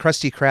time that the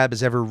Krusty Krab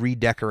is ever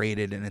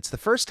redecorated, and it's the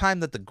first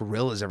time that the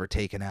grill is ever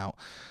taken out,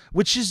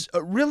 which is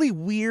really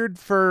weird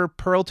for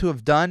Pearl to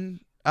have done.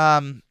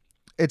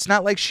 It's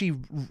not like she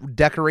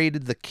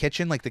decorated the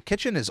kitchen. Like, the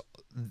kitchen is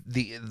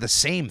the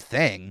same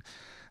thing.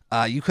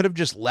 You could have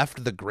just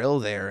left the grill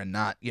there and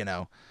not,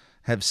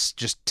 have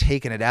just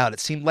taken it out.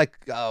 It seemed like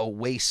a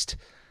waste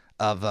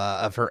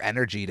of her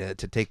energy to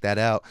take that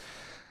out.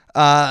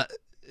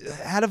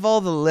 Out of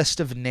all the list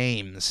of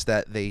names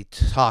that they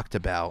talked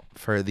about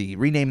for the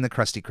rename the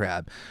Krusty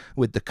Krab,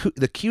 with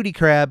the Cutie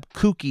Crab,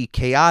 Kooky,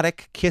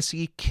 Chaotic,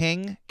 Kissy,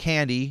 King,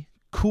 Candy,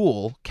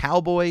 Cool,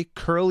 Cowboy,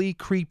 Curly,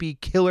 Creepy,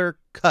 Killer,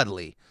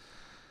 Cuddly.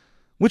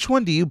 Which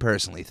one do you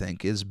personally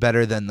think is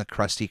better than the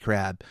Krusty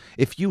Krab?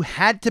 If you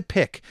had to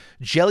pick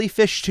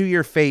jellyfish to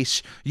your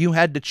face, you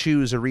had to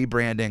choose a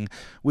rebranding,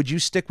 would you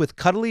stick with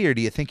Cuddly, or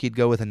do you think you'd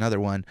go with another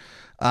one?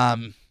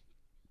 I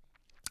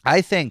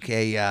think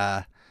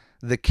the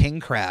King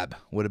Crab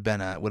would have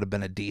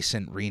been a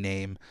decent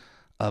rename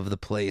of the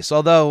place.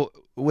 Although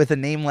with a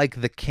name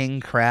like the King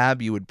Crab,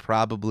 you would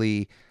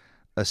probably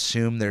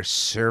assume they're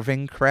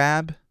serving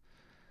crab,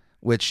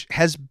 which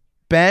has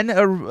been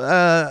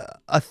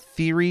a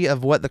theory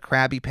of what the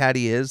Krabby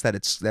Patty is, that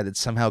it's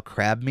somehow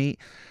crab meat.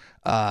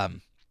 I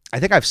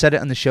think I've said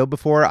it on the show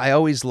before. I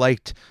always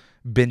liked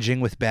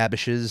binging with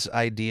Babish's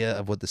idea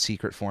of what the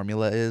secret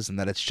formula is, and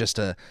that it's just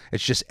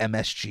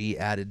MSG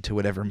added to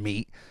whatever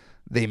meat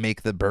they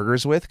make the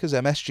burgers with, because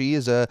MSG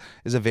is a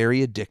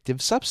very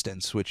addictive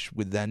substance, which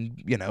would then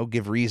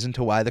give reason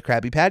to why the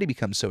Krabby Patty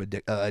becomes so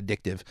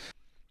addictive.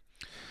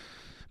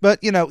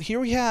 But, here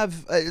we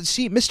have,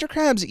 Mr.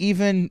 Krabs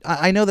even,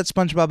 I know that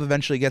SpongeBob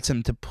eventually gets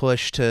him to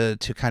push to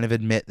kind of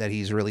admit that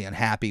he's really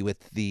unhappy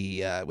with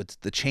the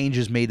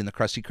changes made in the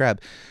Krusty Krab.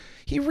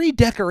 He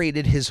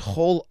redecorated his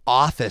whole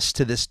office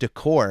to this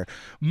decor.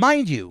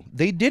 Mind you,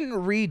 they didn't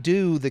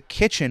redo the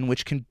kitchen,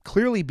 which can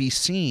clearly be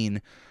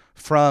seen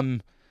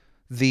from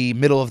the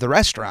middle of the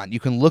restaurant. You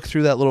can look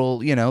through that little,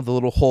 the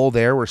little hole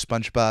there where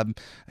SpongeBob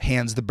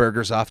hands the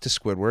burgers off to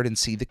Squidward and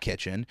see the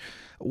kitchen.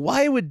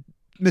 Why would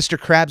Mr.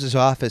 Krabs'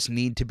 office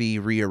need to be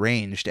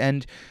rearranged?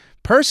 And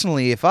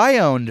personally, if I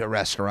owned a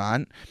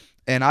restaurant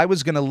and I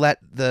was going to let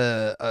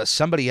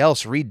somebody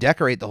else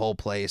redecorate the whole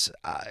place,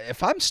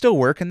 if I'm still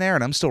working there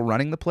and I'm still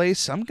running the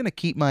place, I'm going to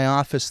keep my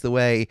office the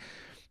way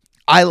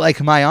I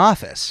like my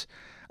office.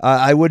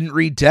 I wouldn't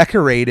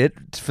redecorate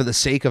it for the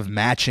sake of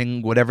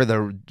matching whatever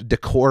the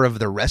decor of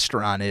the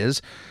restaurant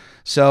is.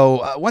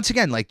 So once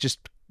again, just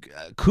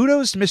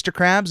kudos to Mr.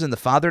 Krabs in the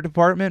father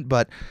department,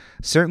 but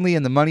certainly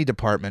in the money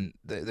department,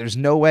 there's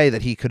no way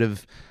that he could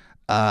have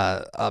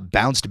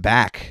bounced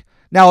back.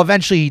 Now,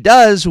 eventually he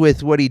does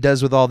with what he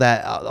does with all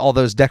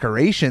those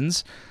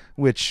decorations,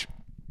 which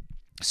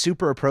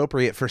super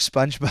appropriate for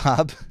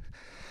SpongeBob.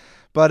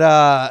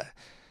 But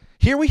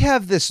here we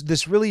have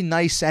this really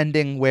nice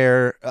ending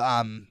where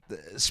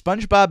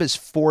SpongeBob is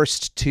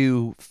forced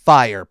to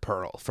fire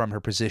Pearl from her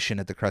position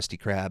at the Krusty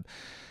Krab,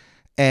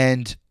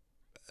 and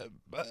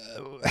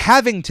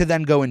having to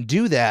then go and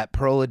do that,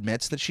 Pearl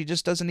admits that she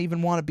just doesn't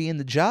even want to be in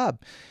the job.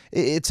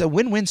 It's a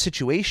win-win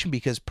situation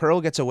because Pearl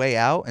gets a way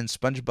out and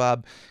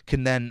SpongeBob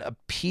can then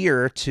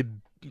appear to,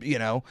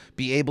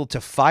 be able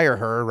to fire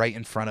her right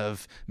in front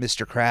of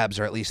Mr. Krabs,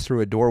 or at least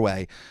through a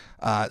doorway.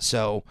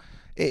 So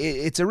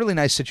it's a really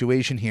nice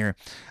situation here.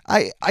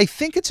 I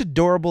think it's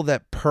adorable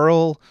that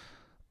Pearl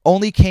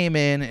only came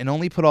in and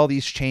only put all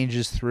these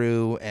changes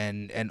through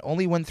and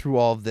only went through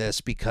all of this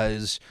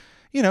because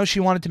she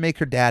wanted to make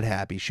her dad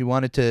happy. She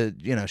wanted to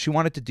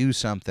do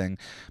something,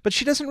 but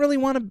she doesn't really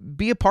want to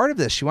be a part of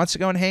this. She wants to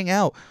go and hang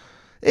out.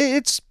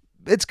 It's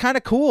kind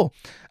of cool.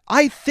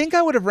 I think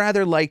I would have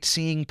rather liked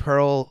seeing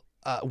Pearl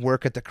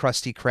work at the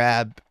Krusty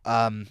Krab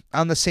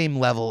on the same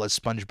level as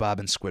SpongeBob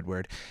and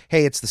Squidward.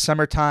 Hey, it's the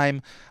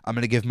summertime. I'm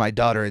going to give my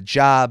daughter a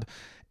job.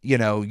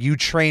 You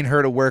train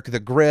her to work the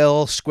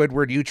grill.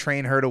 Squidward, you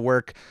train her to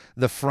work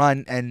the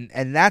front.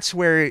 And that's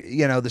where,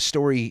 the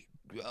story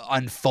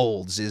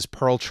unfolds, is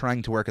Pearl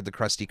trying to work at the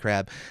Krusty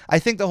Krab. I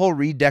think the whole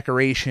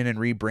redecoration and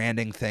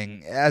rebranding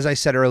thing, as I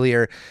said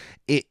earlier,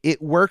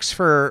 it works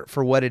for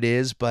what it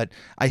is, but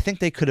I think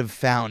they could have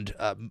found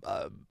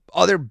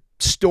other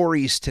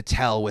stories to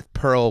tell with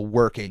Pearl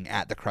working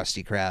at the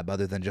Krusty Krab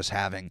other than just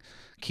having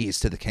keys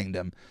to the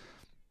kingdom.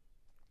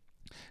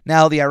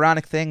 Now, the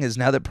ironic thing is,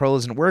 now that Pearl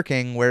isn't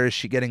working, where is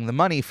she getting the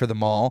money for the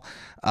mall?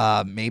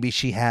 Maybe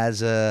she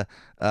has an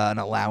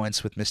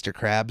allowance with Mr.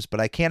 Krabs, but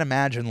I can't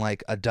imagine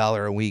like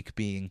 $1 a week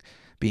being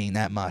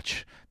that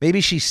much. Maybe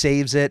she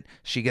saves it.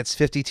 She gets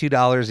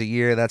 $52 a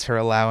year. That's her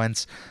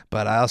allowance.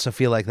 But I also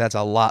feel like that's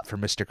a lot for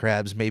Mr.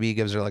 Krabs. Maybe he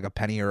gives her like a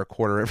penny or a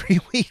quarter every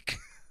week.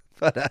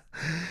 But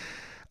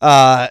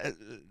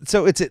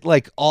so it's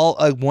like all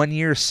a 1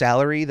 year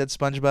salary that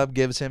SpongeBob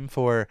gives him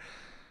for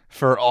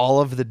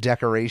all of the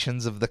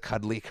decorations of the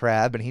Cuddly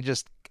Crab, and he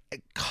just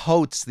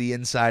coats the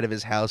inside of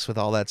his house with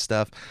all that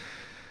stuff.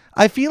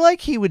 I feel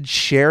like he would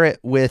share it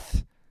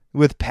with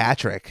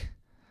Patrick.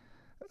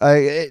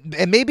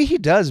 And maybe he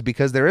does,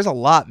 because there is a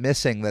lot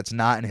missing that's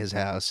not in his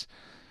house.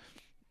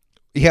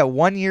 Yeah,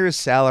 1 year's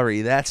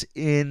salary. That's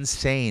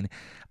insane.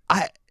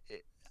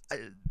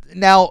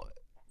 Now,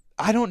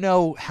 I don't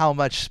know how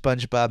much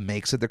SpongeBob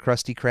makes at the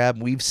Krusty Krab.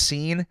 We've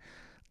seen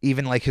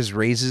even like his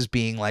raises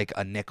being like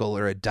a nickel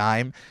or a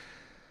dime.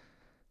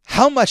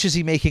 How much is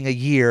he making a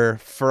year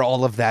for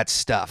all of that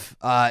stuff?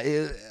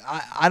 I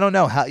don't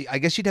know. I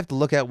guess you'd have to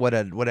look at what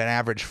an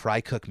average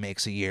fry cook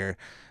makes a year.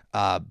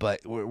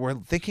 But we're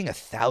thinking of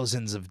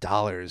thousands of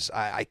dollars.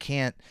 I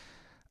can't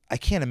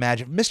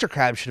imagine. Mr.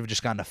 Krabs should have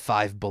just gone to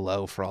Five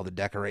Below for all the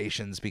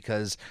decorations,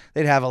 because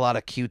they'd have a lot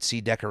of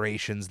cutesy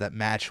decorations that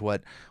match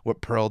what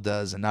Pearl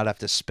does, and not have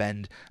to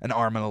spend an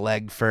arm and a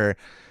leg for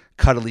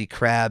Cuddly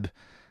Crab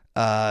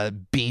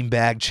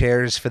beanbag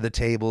chairs for the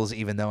tables,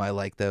 even though I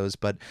like those.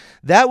 But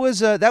that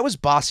was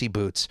Bossy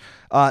Boots.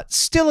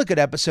 Still a good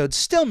episode,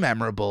 still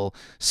memorable,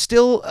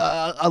 still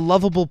a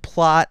lovable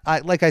plot.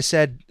 Like I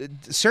said,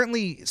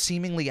 certainly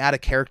seemingly out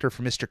of character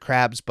for Mr.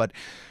 Krabs, but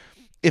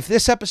if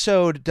this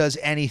episode does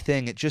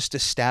anything, it just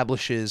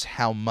establishes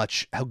how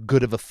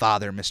good of a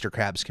father Mr.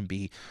 Krabs can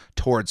be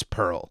towards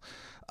Pearl.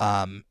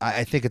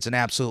 I think it's an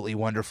absolutely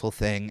wonderful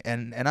thing,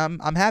 and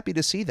I'm happy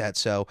to see that.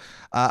 So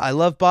I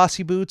love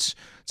Bossy Boots.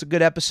 It's a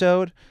good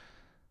episode.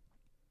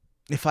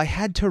 If I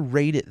had to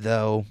rate it,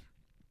 though,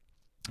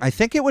 I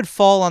think it would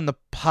fall on the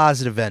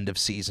positive end of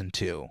season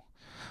 2.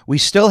 We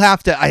still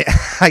have to,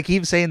 I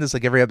keep saying this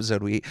like every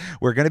episode,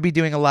 we're going to be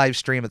doing a live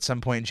stream at some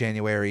point in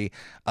January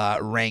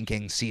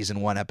ranking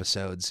season 1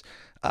 episodes.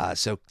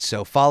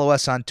 So follow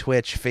us on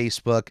Twitch,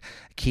 Facebook.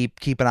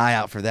 Keep an eye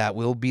out for that.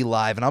 We'll be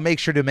live, and I'll make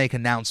sure to make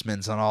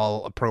announcements on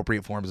all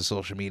appropriate forms of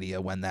social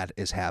media when that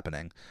is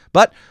happening.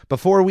 But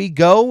before we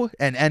go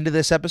and end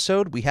this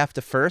episode, we have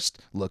to first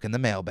look in the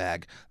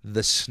mailbag.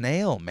 The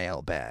snail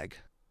mailbag.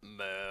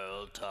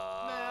 Mail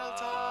time.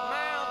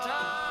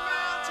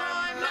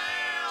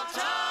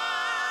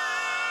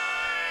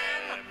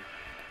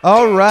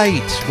 All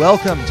right,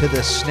 welcome to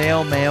the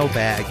Snail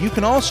Mailbag. You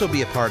can also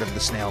be a part of the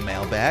Snail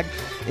Mailbag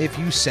if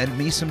you send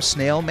me some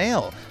snail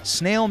mail.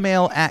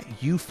 Snailmail at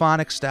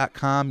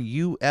euphonics.com,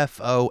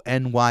 UFONYX.com.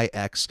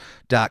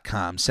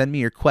 Send me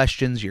your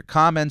questions, your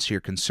comments,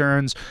 your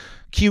concerns,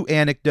 cute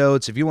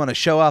anecdotes. If you want to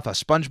show off a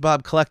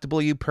SpongeBob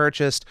collectible you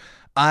purchased,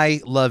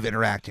 I love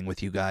interacting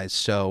with you guys,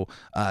 so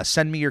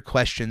send me your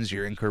questions,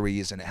 your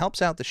inquiries, and it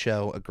helps out the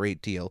show a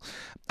great deal.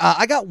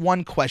 I got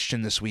one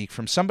question this week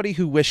from somebody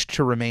who wished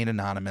to remain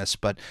anonymous,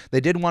 but they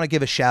did want to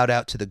give a shout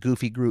out to the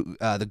Goofy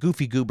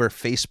Goober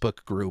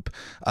Facebook group,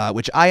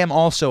 which I am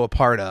also a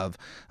part of.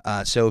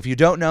 So if you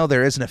don't know,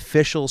 there is an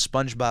official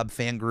SpongeBob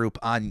fan group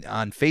on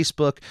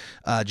Facebook.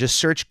 Just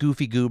search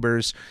Goofy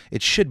Goobers.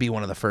 It should be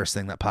one of the first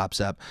thing that pops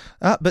up.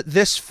 But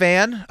this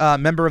fan,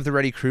 member of the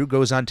Ready Crew,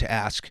 goes on to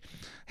ask,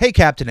 "Hey,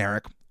 Captain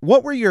Eric,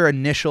 what were your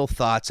initial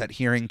thoughts at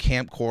hearing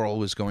Camp Coral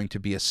was going to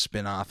be a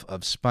spin-off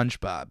of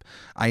SpongeBob?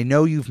 I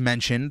know you've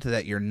mentioned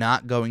that you're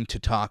not going to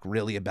talk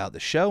really about the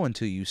show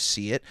until you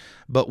see it,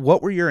 but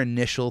what were your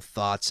initial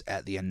thoughts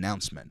at the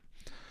announcement?"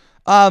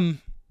 I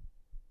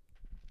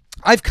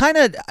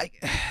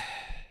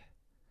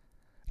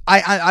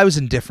was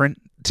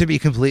indifferent, to be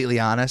completely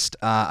honest.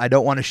 I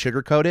don't want to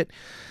sugarcoat it.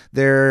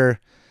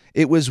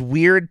 It was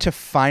weird to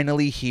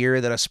finally hear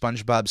that a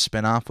SpongeBob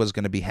spinoff was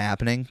going to be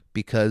happening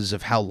because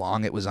of how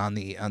long it was on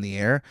the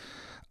air.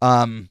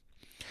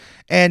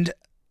 And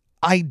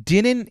I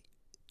didn't.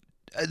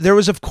 There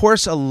was, of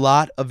course, a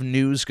lot of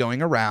news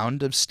going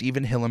around of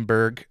Steven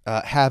Hillenburg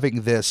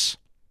having this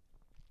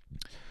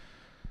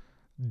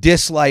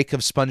dislike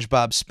of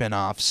SpongeBob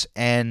spin-offs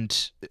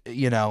and,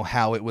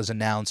 how it was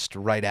announced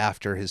right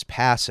after his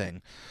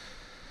passing.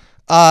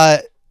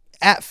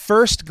 At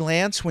first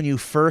glance, when you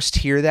first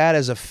hear that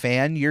as a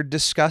fan, you're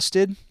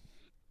disgusted.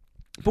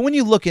 But when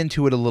you look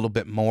into it a little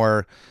bit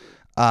more,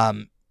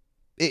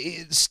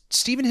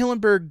 Steven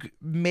Hillenburg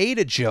made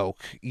a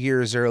joke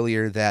years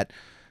earlier that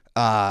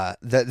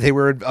they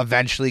were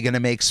eventually going to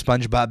make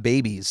SpongeBob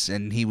babies,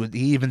 and he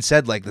even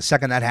said, like, the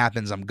second that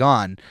happens, I'm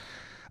gone.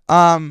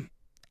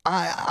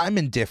 I'm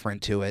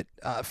indifferent to it.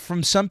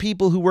 From some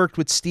people who worked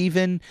with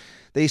Steven,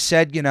 they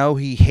said,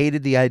 he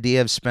hated the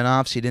idea of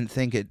spinoffs. He didn't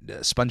think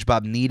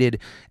SpongeBob needed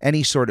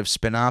any sort of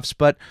spinoffs.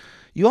 But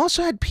you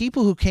also had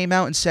people who came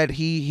out and said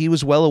he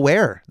was well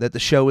aware that the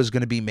show was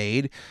going to be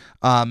made.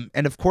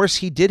 And of course,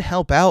 he did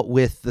help out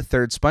with the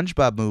third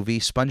SpongeBob movie,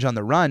 Sponge on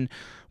the Run,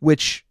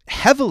 which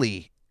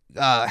heavily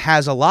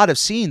has a lot of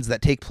scenes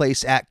that take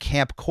place at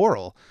Camp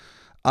Coral.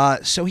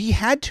 So he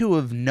had to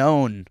have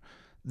known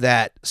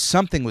that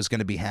something was going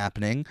to be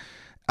happening.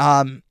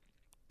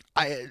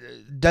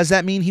 Does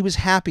that mean he was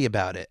happy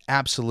about it?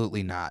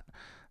 Absolutely not.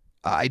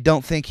 I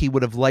don't think he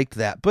would have liked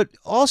that. But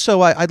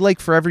also, I'd like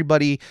for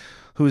everybody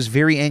who's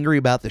very angry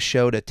about the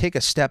show to take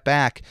a step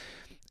back.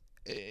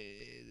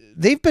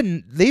 They've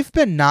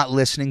been not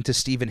listening to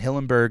Steven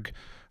Hillenburg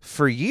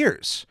for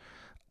years.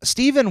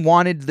 Steven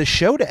wanted the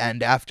show to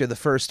end after the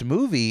first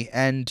movie,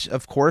 and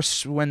of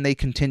course, when they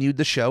continued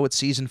the show at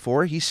season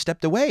 4, he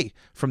stepped away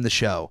from the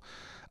show.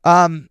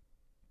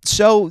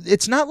 So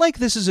it's not like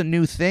this is a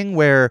new thing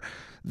where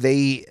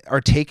they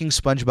are taking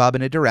SpongeBob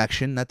in a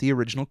direction that the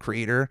original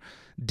creator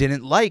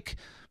didn't like.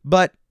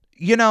 But,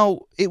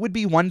 it would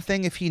be one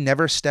thing if he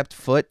never stepped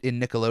foot in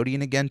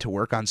Nickelodeon again to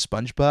work on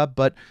SpongeBob,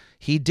 but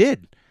he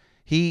did.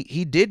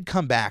 He did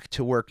come back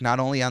to work not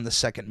only on the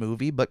second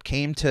movie, but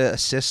came to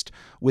assist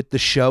with the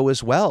show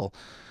as well.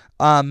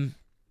 And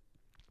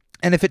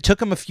if it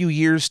took him a few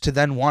years to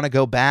then want to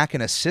go back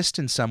and assist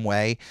in some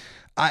way,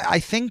 I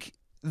think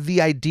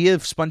the idea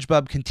of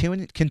SpongeBob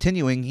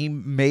continuing, he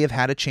may have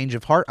had a change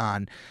of heart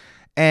on.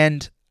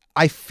 And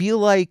I feel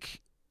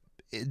like,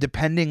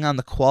 depending on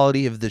the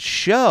quality of the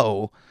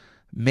show,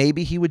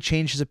 maybe he would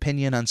change his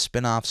opinion on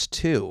spinoffs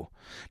too.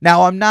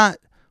 Now, I'm not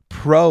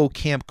pro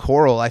Camp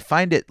Coral. I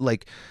find it,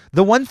 like,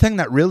 the one thing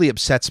that really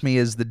upsets me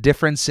is the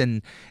difference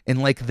in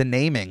like the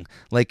naming.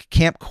 Like,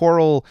 Camp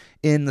Coral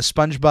in the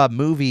SpongeBob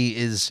movie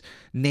is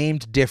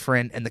named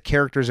different and the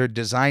characters are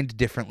designed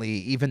differently,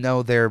 even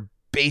though they're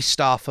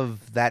based off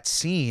of that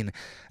scene.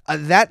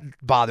 That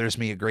bothers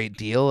me a great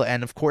deal.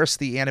 And of course,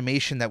 the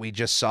animation that we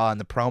just saw in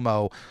the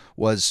promo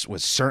was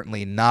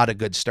certainly not a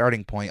good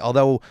starting point.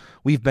 Although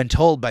we've been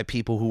told by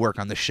people who work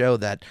on the show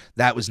that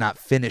was not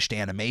finished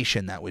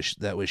animation that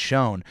was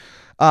shown.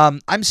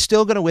 I'm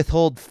still going to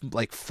withhold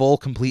like full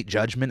complete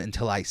judgment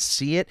until I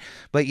see it.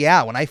 But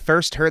yeah, when I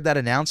first heard that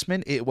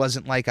announcement, it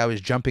wasn't like I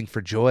was jumping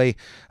for joy.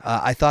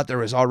 I thought there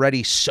was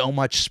already so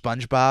much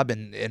SpongeBob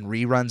and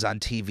reruns on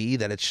TV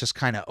that it's just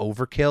kind of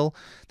overkill.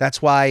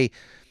 That's why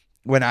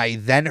when I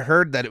then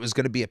heard that it was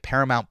going to be a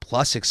Paramount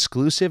Plus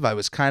exclusive, I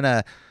was kind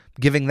of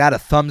giving that a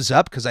thumbs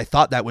up because I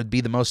thought that would be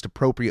the most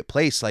appropriate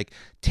place. Like,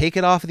 take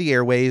it off of the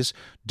airways.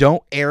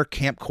 Don't air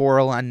Camp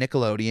Coral on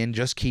Nickelodeon.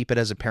 Just keep it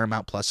as a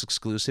Paramount Plus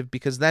exclusive,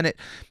 because then it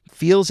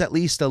feels at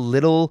least a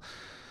little...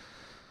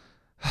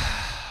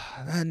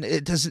 And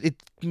it just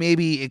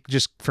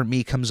for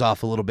me comes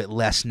off a little bit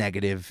less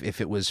negative if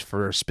it was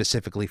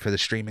specifically for the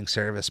streaming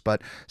service.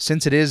 But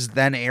since it is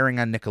then airing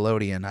on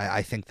Nickelodeon,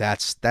 I think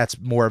that's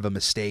more of a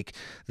mistake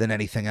than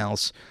anything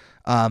else.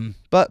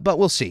 But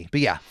we'll see. But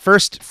yeah,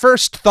 first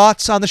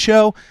thoughts on the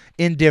show: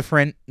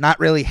 indifferent, not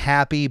really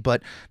happy,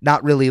 but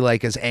not really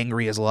like as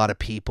angry as a lot of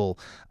people.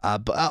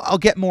 But I'll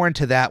get more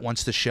into that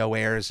once the show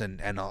airs,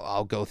 and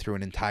I'll go through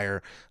an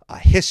entire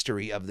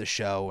history of the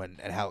show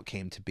and how it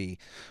came to be.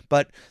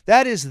 But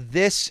that is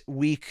this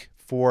week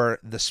for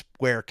the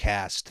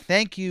Squarecast.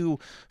 Thank you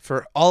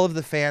for all of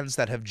the fans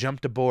that have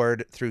jumped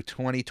aboard through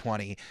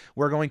 2020.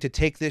 We're going to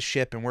take this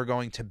ship and we're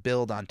going to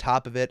build on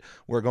top of it.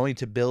 We're going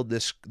to build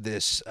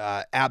this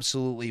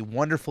absolutely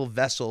wonderful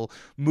vessel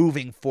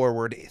moving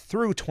forward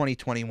through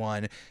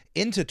 2021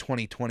 into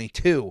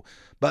 2022.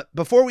 But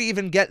before we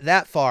even get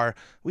that far,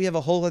 we have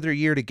a whole other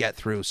year to get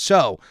through.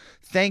 So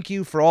thank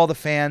you for all the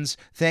fans.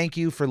 Thank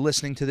you for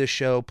listening to this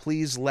show.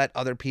 Please let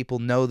other people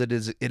know that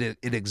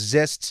it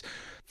exists.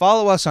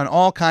 Follow us on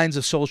all kinds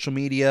of social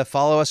media.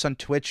 Follow us on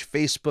Twitch,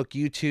 Facebook,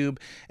 YouTube.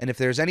 And if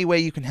there's any way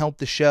you can help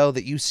the show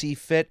that you see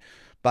fit,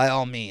 by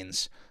all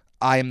means,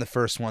 I am the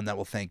first one that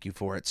will thank you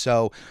for it.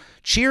 So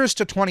cheers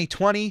to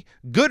 2020,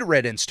 good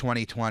riddance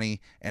 2020,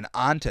 and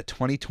on to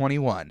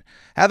 2021.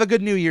 Have a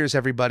good New Year's,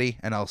 everybody,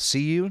 and I'll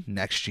see you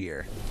next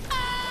year.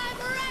 I'm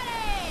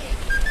ready!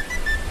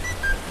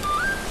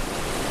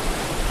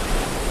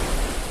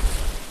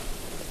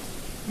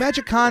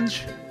 Magic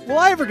Conj, will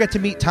I ever get to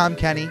meet Tom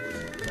Kenny?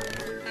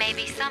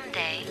 Maybe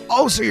someday.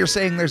 Oh, so you're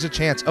saying there's a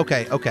chance.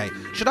 Okay.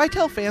 Should I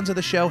tell fans of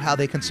the show how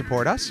they can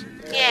support us?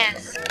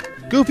 Yes.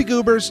 Goofy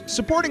Goobers,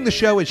 supporting the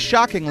show is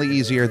shockingly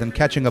easier than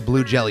catching a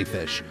blue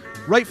jellyfish.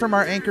 right from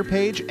our Anchor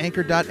page,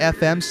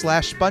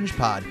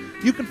 anchor.fm/SpongePod.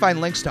 You can find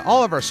links to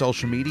all of our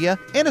social media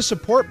and a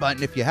support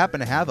button if you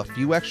happen to have a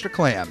few extra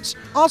clams.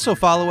 Also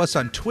follow us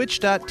on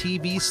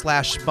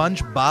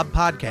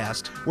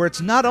twitch.tv/SpongeBobPodcast, where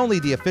it's not only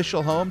the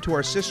official home to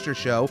our sister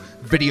show,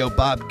 Video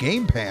Bob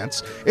Game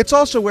Pants, it's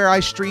also where I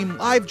stream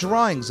live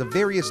drawings of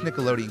various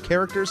Nickelodeon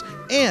characters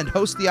and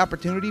host the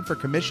opportunity for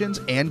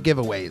commissions and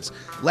giveaways.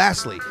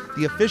 Lastly,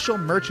 the official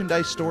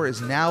merchandise store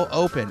is now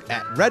open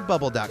at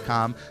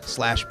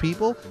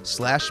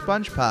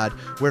redbubble.com/people/SpongePod,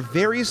 where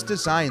various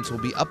designs will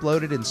be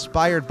uploaded inspired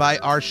by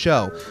our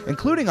show,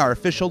 including our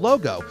official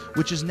logo,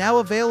 which is now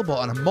available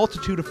on a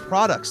multitude of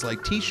products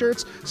like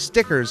t-shirts,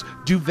 stickers,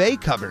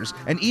 duvet covers,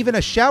 and even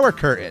a shower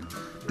curtain.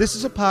 This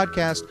is a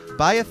podcast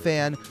by a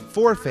fan,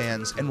 for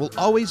fans, and will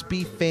always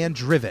be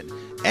fan-driven.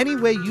 Any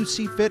way you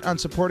see fit on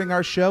supporting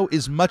our show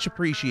is much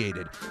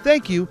appreciated.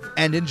 Thank you,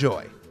 and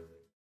enjoy.